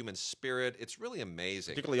of the human spirit. It's really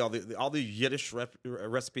amazing. Particularly all the Yiddish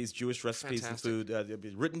recipes, Jewish recipes, and food,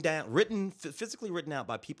 physically written out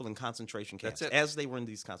by people in concentration camps as they were in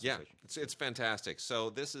these concentration camps. It's fantastic. So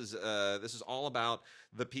this is all about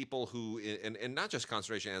the people who, and not just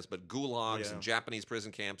concentration camps, but gulags and Japanese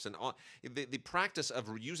prison camps, and all, the practice of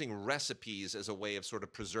using recipes as a way of sort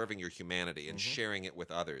of preserving your humanity and sharing it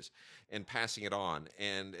with others and passing it on.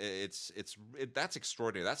 And that's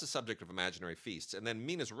extraordinary. That's the subject of Imaginary Feasts. And then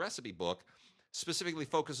Mina's Recipe Book specifically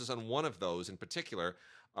focuses on one of those in particular.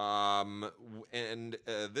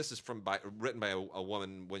 This is written by a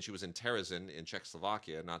woman when she was in Terezin in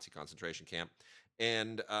Czechoslovakia, a Nazi concentration camp,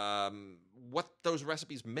 and what those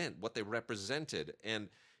recipes meant, what they represented. And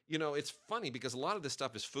you know, it's funny because a lot of this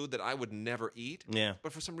stuff is food that I would never eat. Yeah.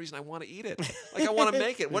 But for some reason, I want to eat it. Like I want to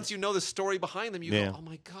make it. Once you know the story behind them, you go, "Oh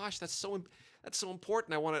my gosh, that's so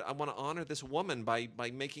important. I want to honor this woman by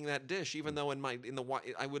making that dish, even though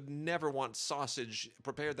I would never want sausage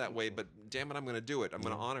prepared that way. But damn it, I'm going to do it. I'm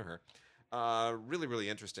going to honor her." Really, really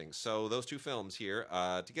interesting. So those two films here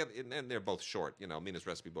together, and they're both short. You know, Mina's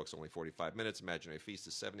Recipe Book's only 45 minutes. Imaginary Feast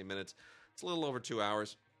is 70 minutes. It's a little over 2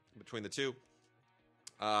 hours between the two.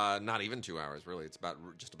 Not even 2 hours, really. It's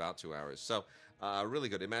just about 2 hours. So, really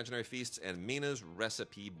good. Imaginary Feasts and Mina's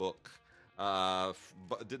Recipe Book.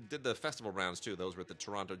 Did the festival rounds, too. Those were at the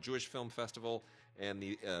Toronto Jewish Film Festival and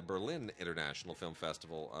the Berlin International Film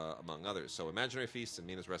Festival, among others. So, Imaginary Feasts and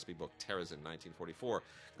Mina's Recipe Book, Terezin, 1944.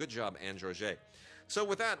 Good job, Anne Georget. So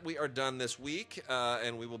with that, we are done this week,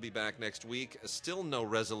 and we will be back next week. Still no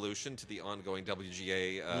resolution to the ongoing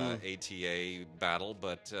WGA ATA battle,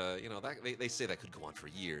 but you know, they say that could go on for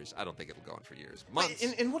years. I don't think it'll go on for years. Months.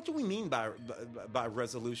 And what do we mean by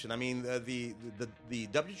resolution? I mean, the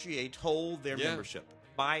WGA told their membership,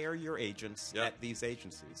 fire your agents at these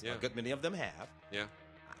agencies. A good many of them have. Yeah.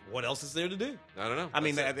 What else is there to do? I don't know. I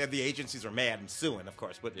mean, the agencies are mad and suing, of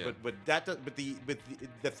course, but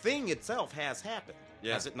the thing itself has happened,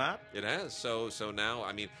 has it not? It has. So now,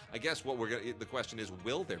 I mean, I guess the question is,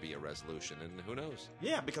 will there be a resolution? And who knows?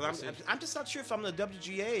 Yeah, because I'm just not sure if I'm the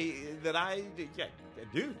WGA that I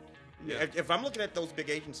do. Yeah. If I'm looking at those big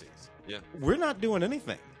agencies, we're not doing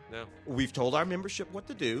anything. No. We've told our membership what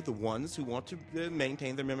to do. The ones who want to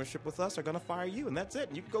maintain their membership with us are going to fire you, and that's it.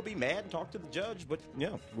 And you can go be mad and talk to the judge, but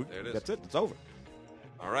there it is. That's it. It's over.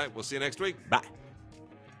 All right. We'll see you next week. Bye.